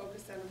school-wide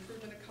focus on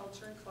improvement of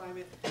culture and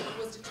climate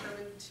was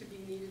determined to be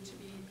needed to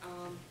be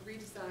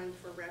redesigned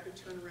for rapid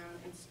turnaround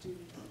in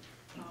student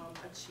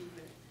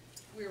achievement.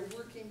 We are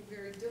working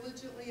very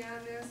diligently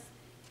on this,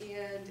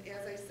 and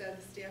as I said,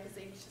 the staff is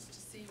anxious to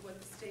see what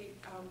the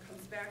state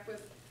comes back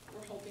with.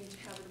 We're hoping to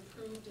have it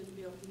approved and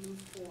be able to move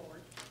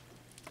forward.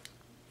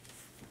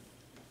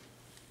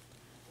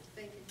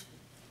 Thank you.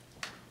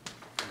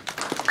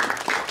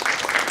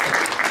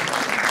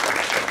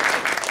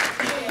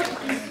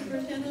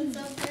 Superintendent's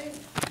update?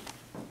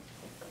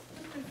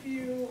 Just a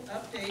few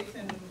updates,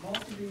 and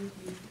most of these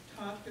we've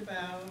talked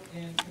about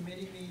in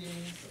committee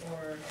meetings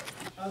or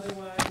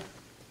otherwise.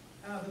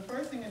 The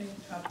first thing I need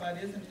to talk about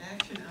is an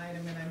action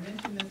item, and I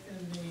mentioned this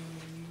in the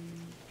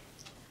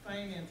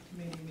Finance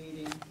Committee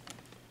meeting,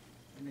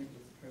 or maybe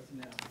it's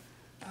personnel.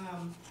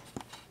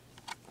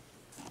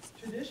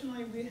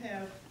 Traditionally, we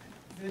have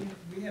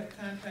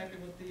contracted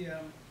with the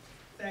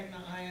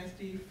Saginaw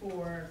ISD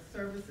for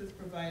services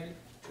provided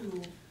to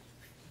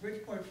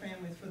Bridgeport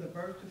families for the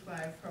Birth to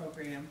 5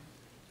 program.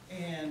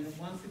 And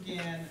once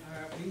again,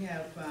 we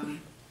have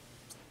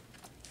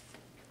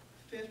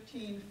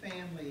 15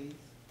 families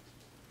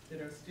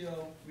that are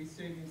still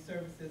receiving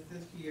services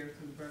this year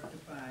through the Birth to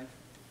 5.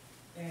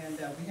 And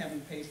we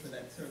haven't paid for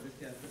that service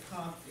yet. The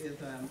cost is,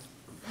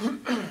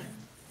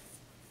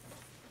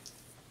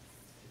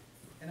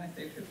 and I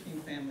say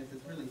 15 families,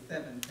 it's really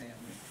 7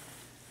 families.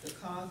 The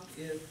cost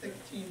is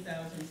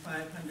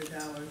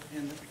 $16,500,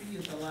 and the fee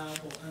is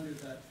allowable under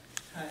the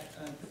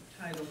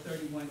Title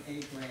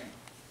 31A grant.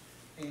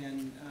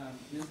 And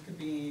Ms.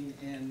 Cabine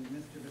and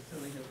Mr.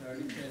 Vasili have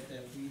already said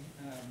that we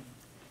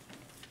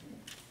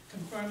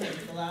confirm that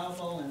it's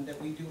allowable and that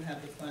we do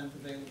have the funds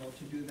available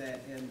to do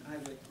that. And I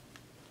would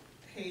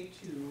hate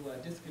to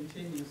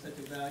discontinue such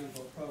a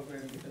valuable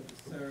program because it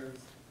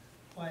serves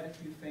quite a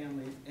few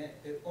families.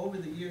 Over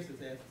the years, it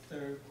has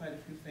served quite a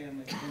few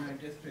families in our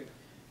district.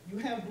 You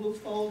have blue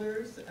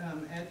folders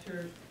at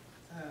your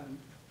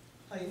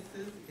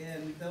places,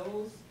 and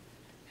those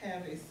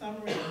have a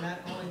summary of not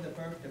only the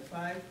Birth to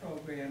Five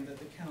program that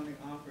the county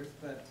offers,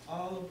 but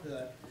all of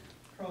the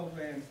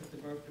programs that the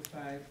Birth to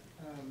Five,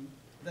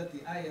 that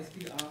the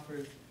ISD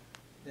offers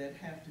that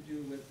have to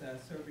do with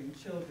serving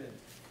children.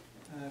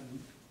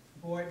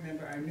 Board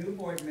member, our new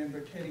board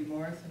member, Teddy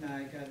Morris, and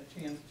I got a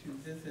chance to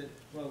visit,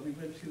 well, we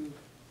went to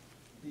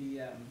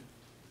the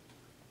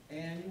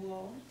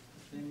annual,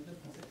 name of the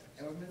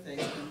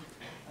organization,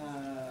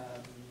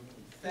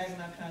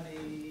 Saginaw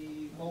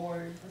County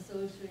Board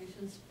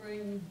Association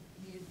spring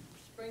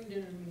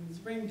dinner meeting.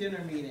 Spring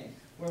dinner meeting,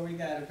 where we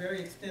got a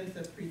very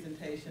extensive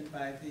presentation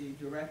by the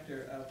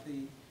director of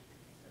the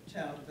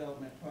child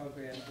development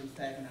programs in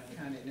Saginaw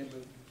County, and it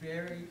was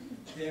very,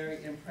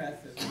 very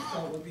impressive. And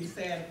so it would be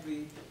sad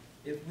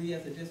if we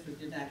as a district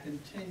did not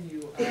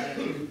continue our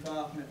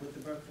involvement with the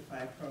Birth to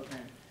Five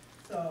program.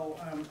 So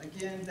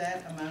again,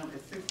 that amount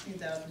is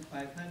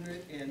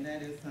 $16,500, and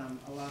that is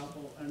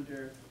allowable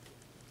under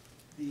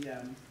the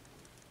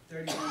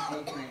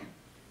 31A grant.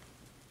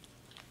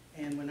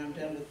 And when I'm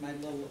done with my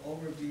little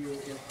overview,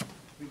 if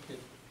we could,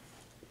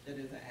 that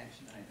is an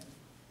action item.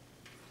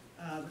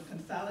 The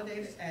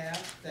consolidated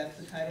app, that's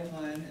the Title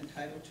I and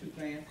Title II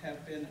grants,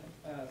 have been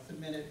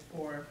submitted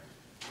for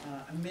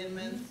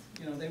amendments.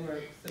 You know, they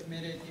were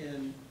submitted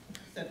in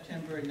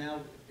September, and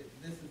now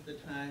this is the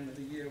time of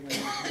the year when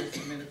they're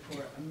submitted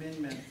for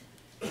amendments.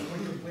 And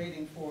we're just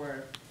waiting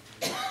for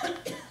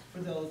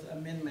those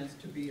amendments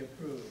to be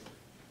approved.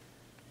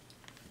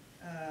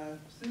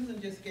 Susan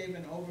just gave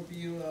an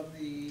overview of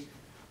the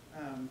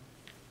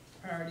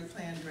priority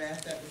plan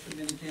draft that was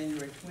submitted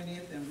January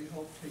 20th, and we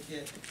hope to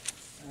get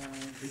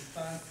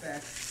response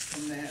back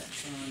from that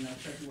on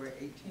February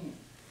 18th.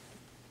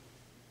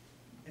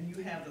 And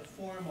you have the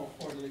formal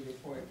quarterly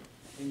report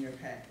in your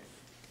packet.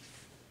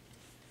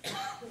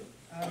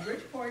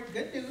 Bridgeport,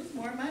 good news,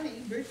 more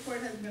money.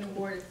 Bridgeport has been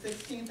awarded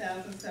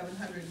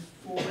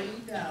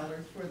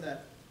 $16,740 for the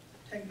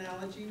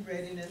Technology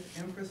Readiness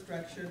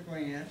Infrastructure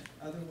Grant,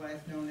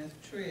 otherwise known as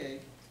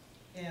TRIG.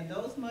 And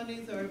those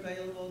monies are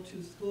available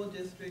to school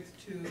districts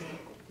to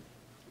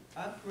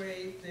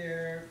upgrade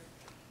their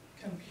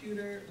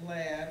computer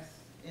labs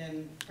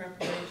in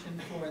preparation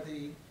for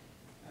the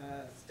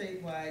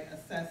statewide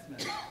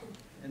assessment.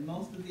 And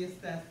most of the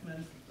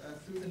assessments,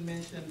 Susan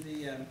mentioned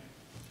we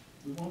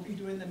won't be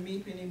doing the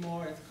MEP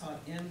anymore. It's called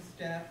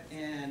M-STEP,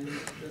 and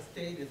the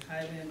state is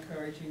highly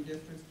encouraging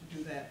districts to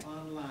do that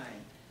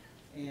online.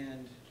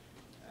 And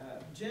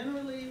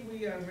generally,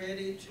 we are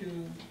ready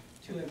to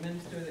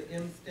administer the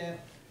M-STEP,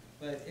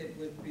 but it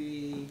would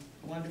be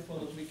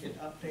wonderful if we could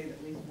update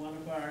at least one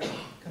of our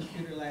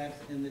computer labs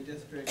in the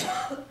district,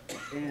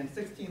 and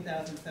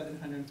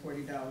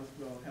 $16,740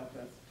 will help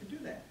us to do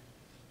that.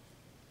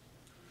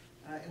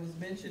 It was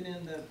mentioned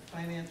in the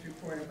finance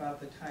report about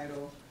the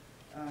title,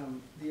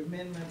 the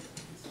amendment,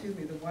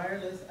 the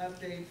wireless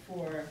update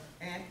for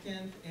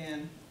Atkins,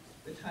 and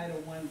the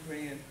Title I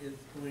grant is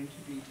going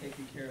to be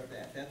taking care of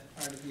that. That's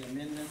part of the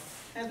amendment.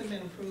 Hasn't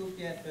been approved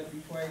yet, but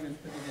before I even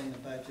put it in the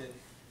budget,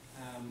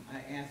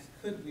 I asked,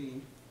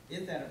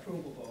 is that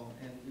approvable?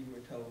 And we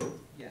were told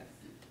yes.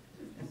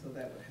 And so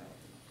that would help.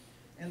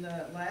 And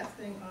the last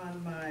thing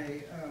on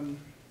my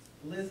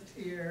list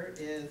here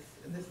is,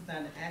 and this is not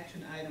an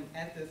action item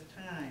at this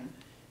time,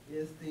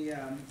 is the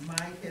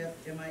MIHIP,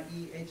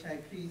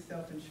 M-I-E-H-I-P,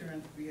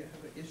 self-insurance. We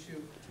have an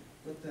issue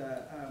with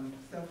the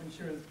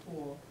self-insurance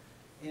pool,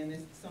 and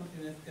it's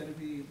something that's going to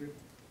be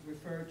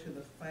referred to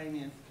the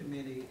Finance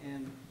Committee,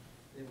 and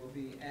there will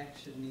be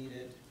action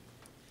needed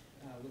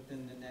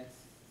within the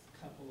next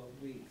couple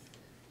of weeks.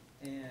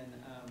 And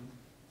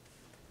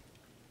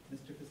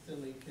Mr.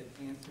 Vasili could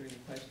answer any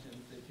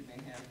questions that you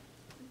may have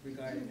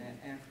regarding that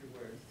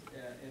afterwards.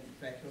 In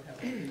fact, he'll have a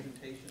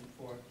presentation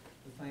for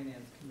the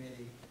Finance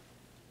Committee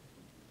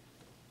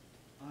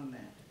on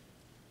that.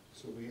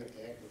 So we have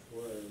to act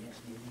before our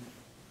next meeting?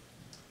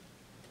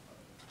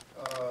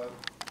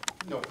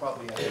 No,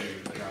 probably after,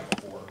 but not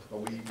before. But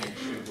we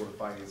should go to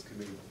Finance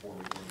Committee before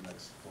we go to the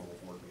next formal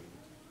board meeting.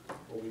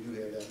 Well, we do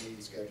have that meeting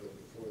scheduled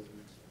before the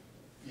next one.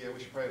 Yeah, we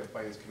should probably have a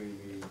Finance Committee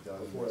meeting done.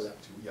 Before that.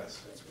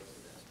 Yes. That's what it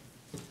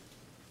is.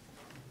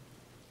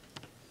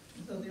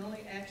 So the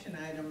only action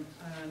item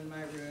on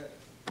my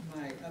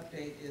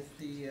update is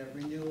the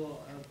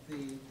renewal of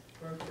the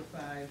Birth to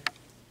Five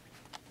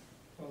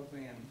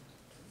program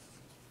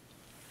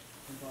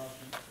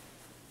involvement.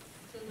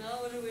 So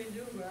now what do we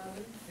do,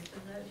 Robin?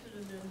 Because that should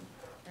have been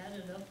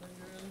added up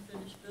under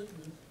unfinished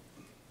business.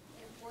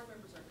 If board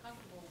members are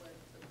comfortable with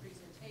the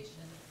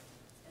presentation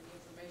and the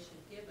information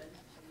given,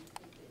 and you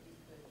think that you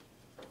could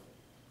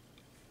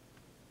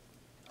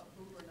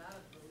approve or not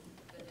approve,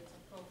 that it's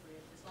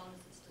appropriate, as long as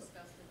it's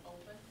discussed in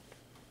open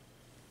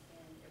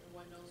and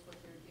everyone knows what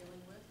they're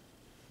dealing with.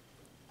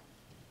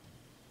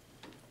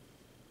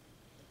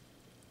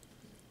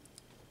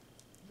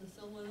 Does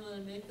someone want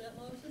to make that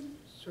motion?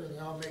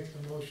 Certainly, I'll make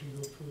the motion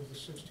to approve the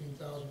 $16,500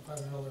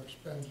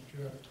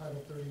 expenditure out of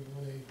Title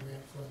 31A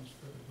grant funds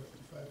for the Birth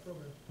to Five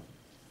program.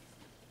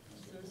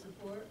 Is there there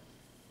support?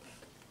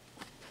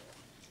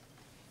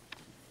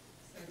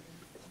 Second.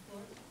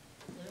 Support?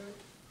 Larry?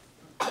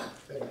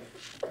 Teddy?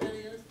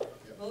 Teddy is?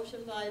 Yep.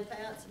 Motion by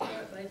Pat,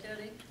 support by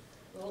Teddy.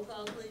 Roll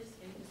call, please.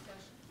 Any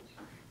discussion?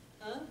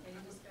 Huh?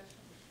 Any discussion?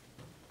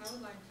 I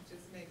would like to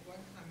just make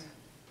one comment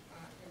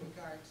in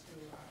regard to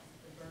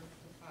the birth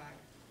of the flag.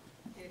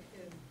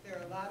 There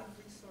are a lot of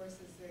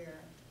resources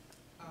there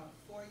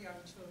for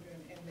young children,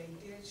 and they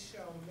did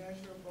show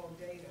measurable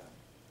data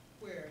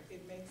where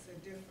it makes a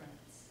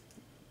difference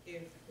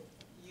if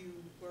you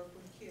work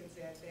with kids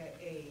at that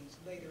age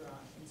later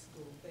on in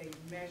school. They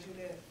measured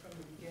it from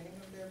the beginning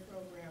of their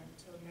program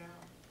till now,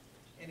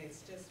 and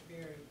it's just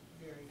very,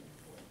 very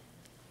important.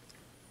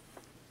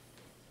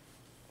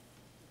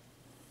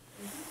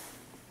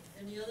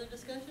 Any other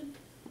discussion?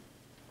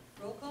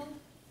 Roll call?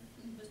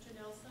 Mr.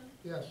 Nelson?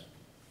 Yes.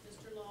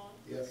 Mr. Long?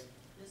 Yes.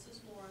 Mrs.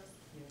 Morris?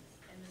 Yes.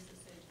 And Mrs.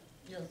 Sejon?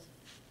 Yes.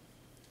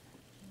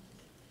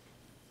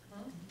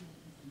 Huh?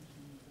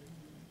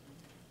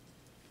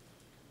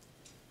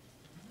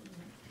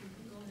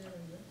 Go ahead,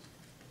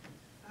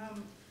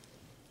 Linda.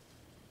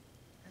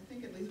 I think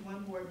at least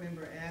one board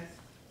member asked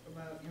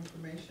about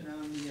information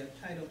on the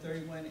Title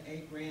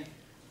 31A grant.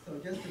 So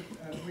just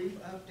a brief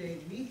update,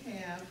 we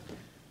have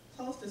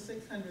close to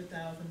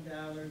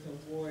 $600,000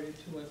 awarded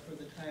to us for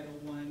the Title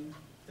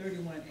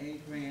 31A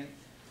grant.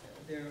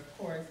 There, of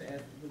course,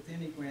 as with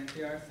any grant,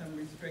 there are some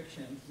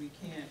restrictions. We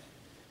can't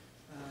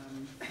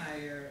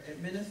hire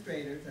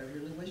administrators. I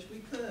really wish we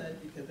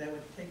could, because that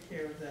would take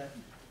care of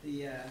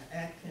the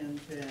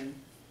Atkins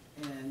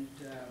and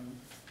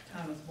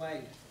Thomas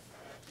White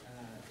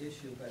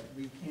issue, but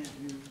we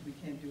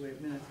can't do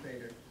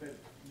administrator. But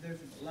there's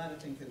a lot of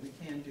things that we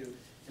can do.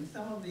 And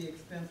some of the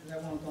expenses, I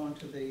won't go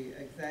into the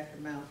exact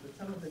amounts, but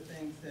some of the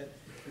things that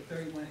the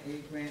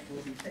 31A grant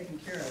will be taking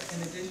care of,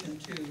 in addition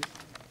to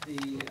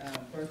the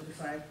Birth to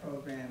Five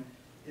program,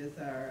 is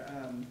our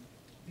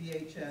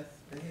VHS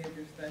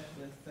behavior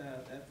specialist.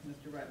 That's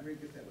Mr.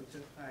 Rodriguez that was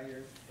just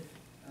hired.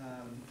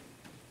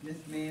 Ms.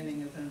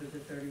 Manning is under the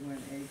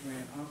 31A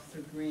grant.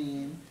 Officer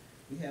Green,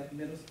 we have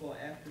middle school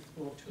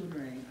after-school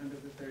tutoring under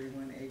the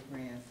 31A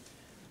grant.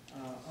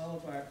 All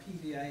of our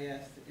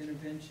PBIS,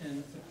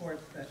 intervention support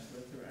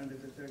specialists, are under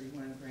the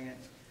 31 grant.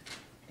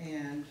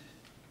 And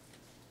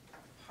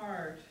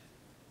part,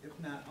 if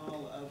not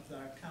all, of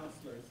our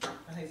counselors,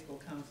 the high school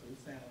counselor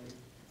salaries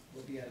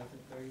will be out of the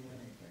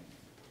 31A grant.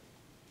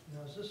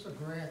 Now, is this a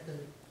grant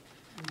that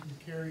we can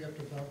carry up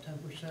to about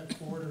 10%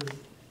 forward, or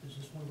is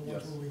this one of the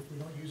ones Yes. where if we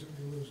don't use it,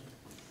 we lose it?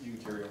 You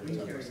can carry over We can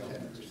 10%. carry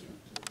over.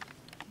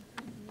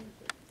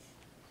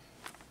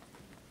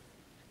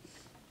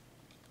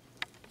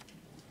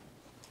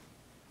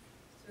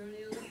 Is there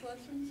any other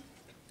questions?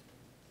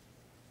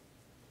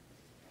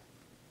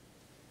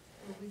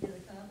 Will we get a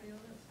copy of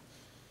it?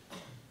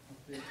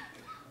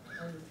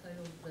 Or the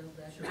title, then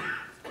back? Sure.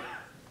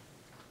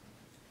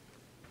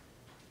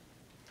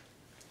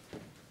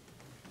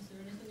 Is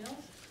there anything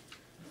else?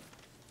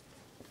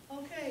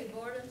 Okay,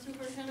 board and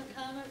superintendent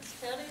comments.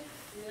 Teddy,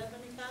 do you have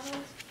any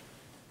comments?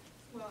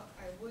 Well,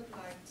 I would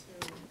like to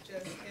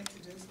just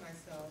introduce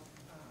myself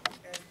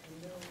as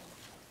the new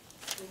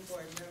school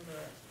board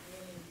member.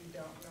 Many of you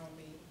don't know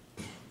me,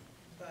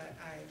 but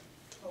I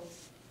hope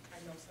I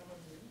know some of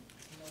you.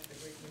 I know the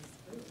great Miss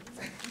Booth.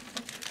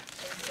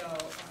 And so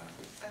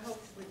I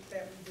hope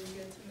that we do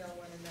get to know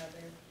one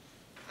another.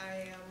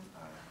 I am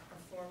a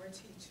former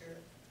teacher,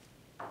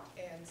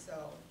 and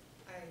so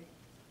I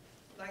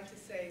like to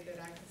say that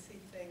I can see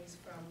things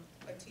from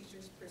a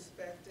teacher's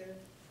perspective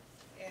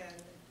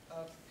and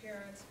a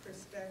parent's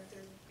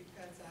perspective,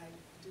 because I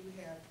do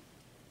have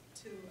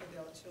 2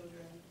 adult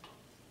children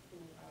who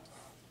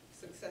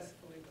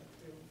successfully went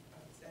through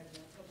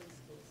Saginaw Public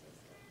School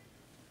System.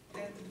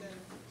 And then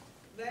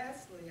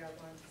lastly, I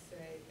want to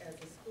say, as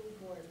a school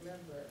board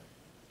member,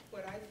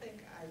 what I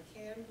think I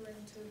can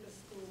bring to the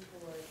school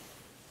board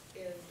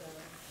is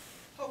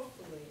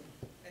hopefully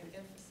an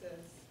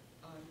emphasis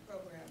on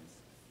programs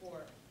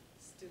for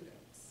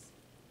students,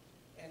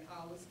 and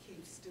always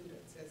keep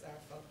students as our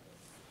focus.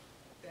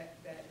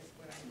 That is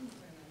what I plan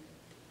on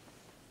doing.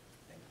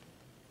 Thank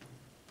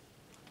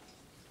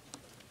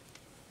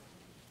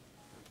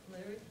you.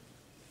 Larry?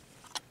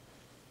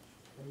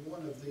 And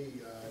one of the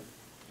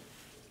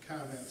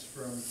comments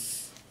from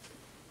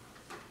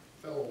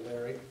fellow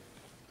Larry,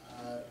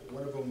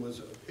 one of them was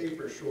a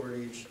paper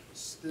shortage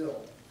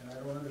still, and I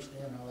don't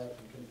understand how that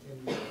can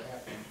continue to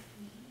happen.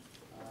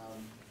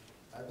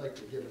 I'd like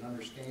to get an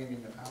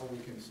understanding of how we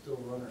can still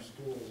run our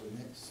schools, and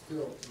it's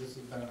still, this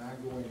has been an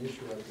ongoing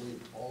issue, I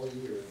believe, all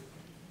year,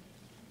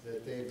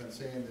 that they've been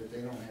saying that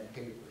they don't have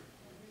paper.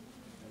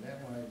 And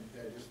that one,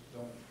 I just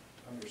don't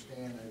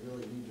understand. I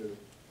really need to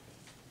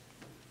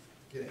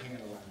get a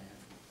handle on that.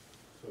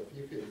 So if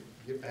you could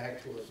get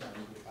back to us on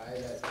why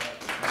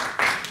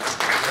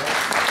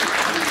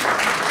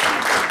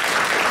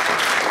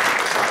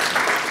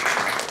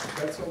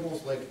that's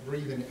almost like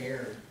breathing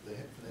air.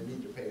 They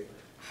need the paper.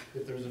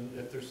 If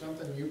there's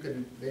something you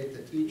can make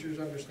the teachers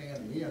understand,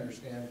 and me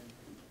understand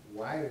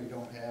why we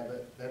don't have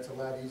it, that's a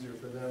lot easier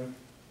for them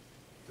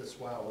to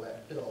swallow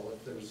that pill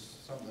if there's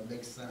something that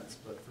makes sense,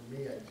 but for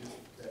me,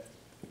 that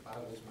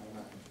boggles my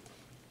mind.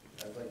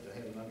 I'd like to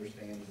have an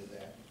understanding of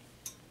that.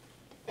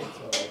 That's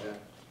all I got.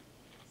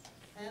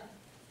 Yeah.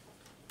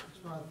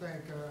 Just want to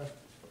thank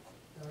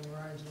Ellen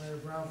Rhines and Larry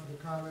Brown for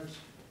the comments.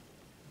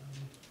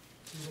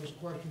 Some of those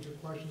questions are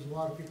questions a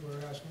lot of people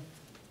are asking.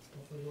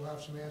 Hopefully we'll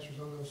have some answers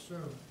on those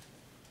soon.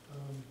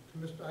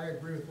 I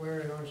agree with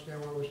Larry. I don't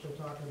understand why we're still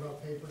talking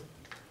about paper.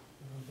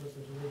 But if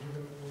there's a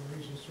legitimate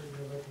reason, certainly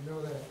I'd like to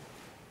know that.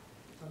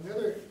 The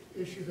other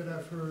issue that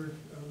I've heard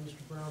Mr.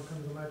 Brown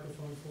come to the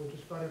microphone for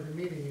just about every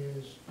meeting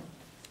is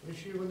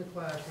issue in the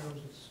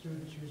classrooms with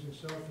students using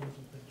cell phones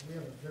and things. We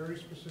have a very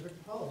specific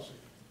policy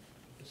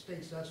that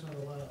states that's not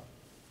allowed.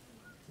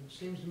 It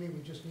seems to me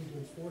we just need to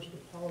enforce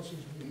the policies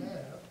we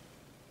have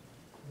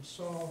and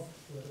solve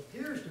what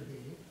appears to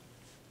be,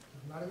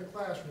 not in the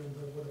classroom,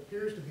 but what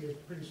appears to be a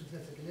pretty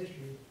significant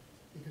issue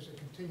because it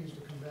continues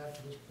to come back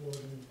to this board,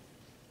 and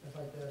I'd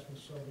like to ask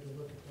Ms. Selby to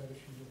look at that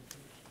issue with you.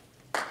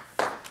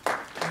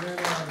 And then,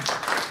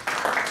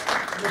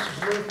 Mrs.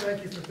 Lou,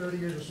 thank you for 30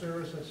 years of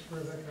service. That's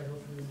terrific. I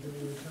hope you enjoy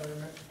your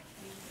retirement.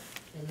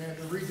 And then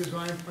the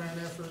redesign plan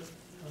effort.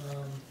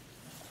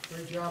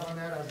 Great job on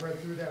that. I've read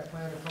through that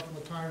plan a couple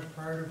of times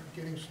prior to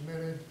getting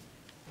submitted.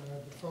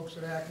 The folks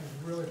at Atkins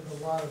really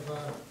put a lot of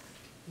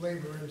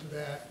labor into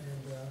that,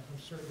 and I'm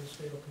certain the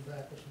state will come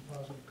back with some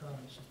positive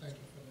comments, so thank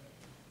you for that.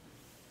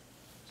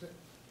 That's it.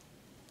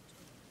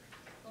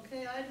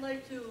 Okay, I'd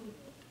like to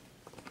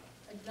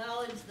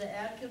acknowledge the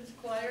Atkins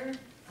Choir.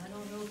 I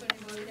don't know if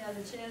anybody had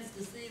a chance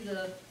to see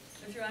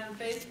if you're on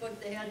Facebook,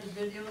 they had the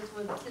videos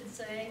where the kids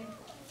sang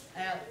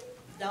at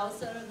Dow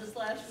Center this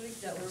last week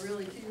that were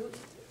really cute.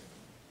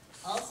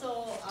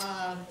 Also,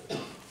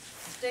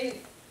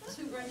 State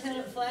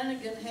Superintendent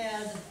Flanagan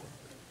had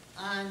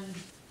on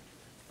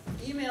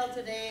email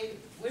today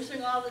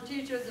wishing all the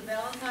teachers a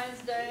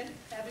Valentine's Day,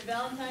 happy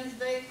Valentine's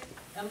Day.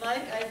 And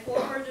Mike, I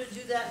forwarded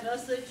you that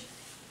message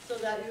so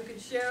that you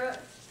could share it.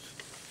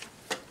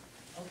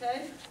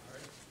 Okay?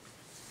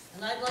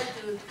 And I'd like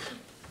to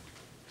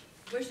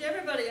wish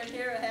everybody in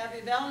here a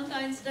happy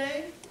Valentine's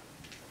Day.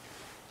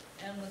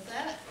 And with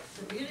that,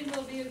 the meeting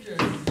will be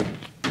adjourned.